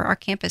plans for our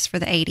campus for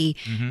the 80.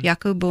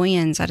 Jaco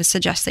Boyens, I'd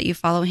suggest that you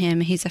follow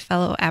him. He's a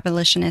fellow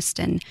abolitionist.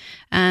 And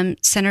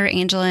Senator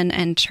Angela and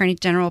Attorney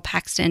General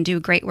Paxton do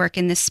great work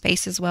in this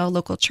space as well.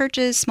 Local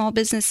churches, small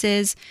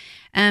businesses,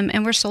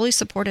 and we're solely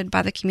supported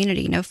by the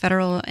community. No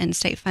federal and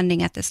state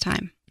funding at this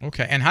time.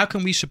 Okay. And how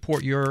can we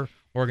support your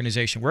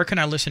organization? Where can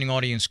our listening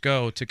audience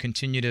go to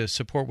continue to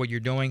support what you're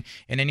doing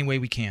in any way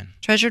we can?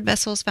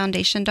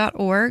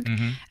 TreasuredVesselsFoundation.org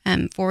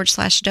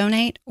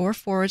 /donate or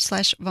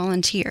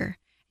 /volunteer.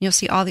 You'll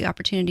see all the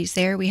opportunities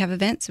there. We have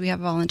events. We have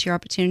volunteer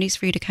opportunities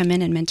for you to come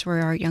in and mentor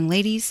our young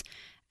ladies.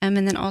 And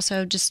then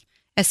also just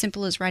as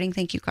simple as writing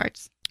thank you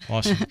cards.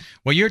 Awesome.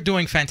 Well, you're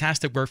doing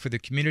fantastic work for the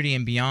community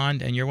and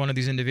beyond, and you're one of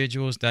these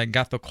individuals that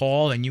got the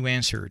call and you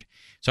answered.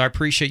 So I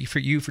appreciate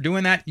you for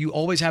doing that. You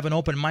always have an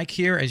open mic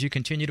here as you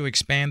continue to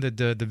expand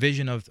the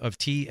vision of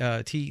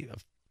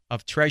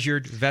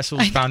Treasured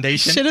Vessels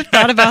Foundation. I should have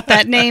thought about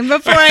that name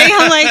before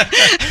I'm like,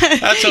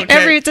 that's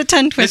okay. It's a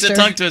tongue twister. It's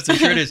a tongue twister,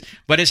 sure it is.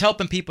 But it's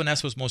helping people, and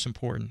that's what's most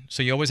important.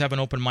 So you always have an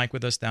open mic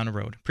with us down the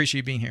road.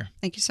 Appreciate you being here.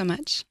 Thank you so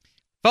much.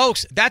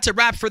 Folks, that's a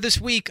wrap for this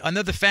week.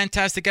 Another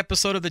fantastic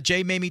episode of the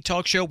Jay Maymi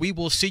Talk Show. We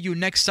will see you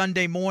next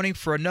Sunday morning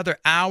for another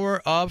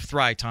hour of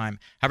Thrive Time.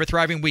 Have a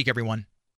thriving week, everyone.